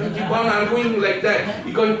 you can keep on arguing like that.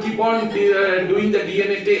 You can keep on doing the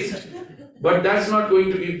DNA test. But that's not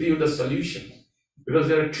going to give you the solution. Because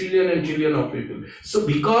there are trillion and trillion of people. So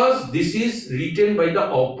because this is written by the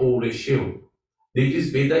oppo ratio, this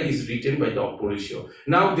Veda is written by the oppo ratio.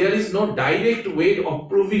 Now there is no direct way of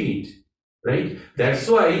proving it, right? That's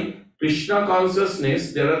why Krishna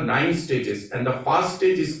consciousness, there are 9 stages, and the first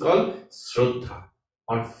stage is called Shraddha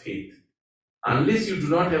or faith. Unless you do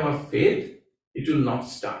not have a faith, it will not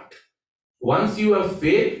start. Once you have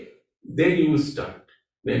faith, then you will start.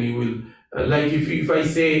 Then you will, like if I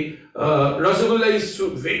say, Rasgulla is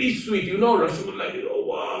very sweet, you know, Rasgulla is, oh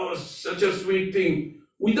wow, such a sweet thing.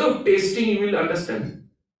 Without tasting, you will understand.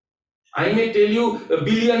 I may tell you a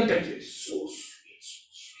billion times, it's so sweet, so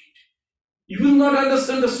sweet. You will not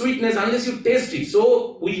understand the sweetness unless you taste it.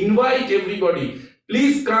 So we invite everybody,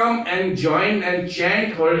 please come and join and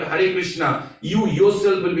chant Hare Krishna. You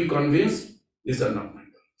yourself will be convinced these are not my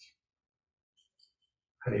thoughts.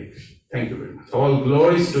 Hare Krishna. Thank you very much. All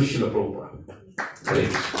glories to Srila Prabhupada. Hare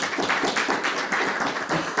Krishna.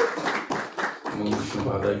 Krishna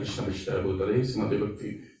Padaya Krishna Vishaya Bhutale Srimad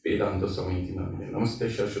Bhakti Vedanta Samiti Namine Namaste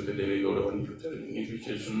Saraswati Devi Gauravani Pujarini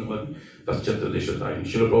Visheshan Navadi Paschata Deshatayini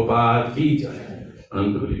Srila Prabhupada Ki Jai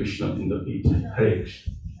Anantaguri Krishna Binda Ki Jai Hare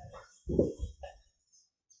Krishna.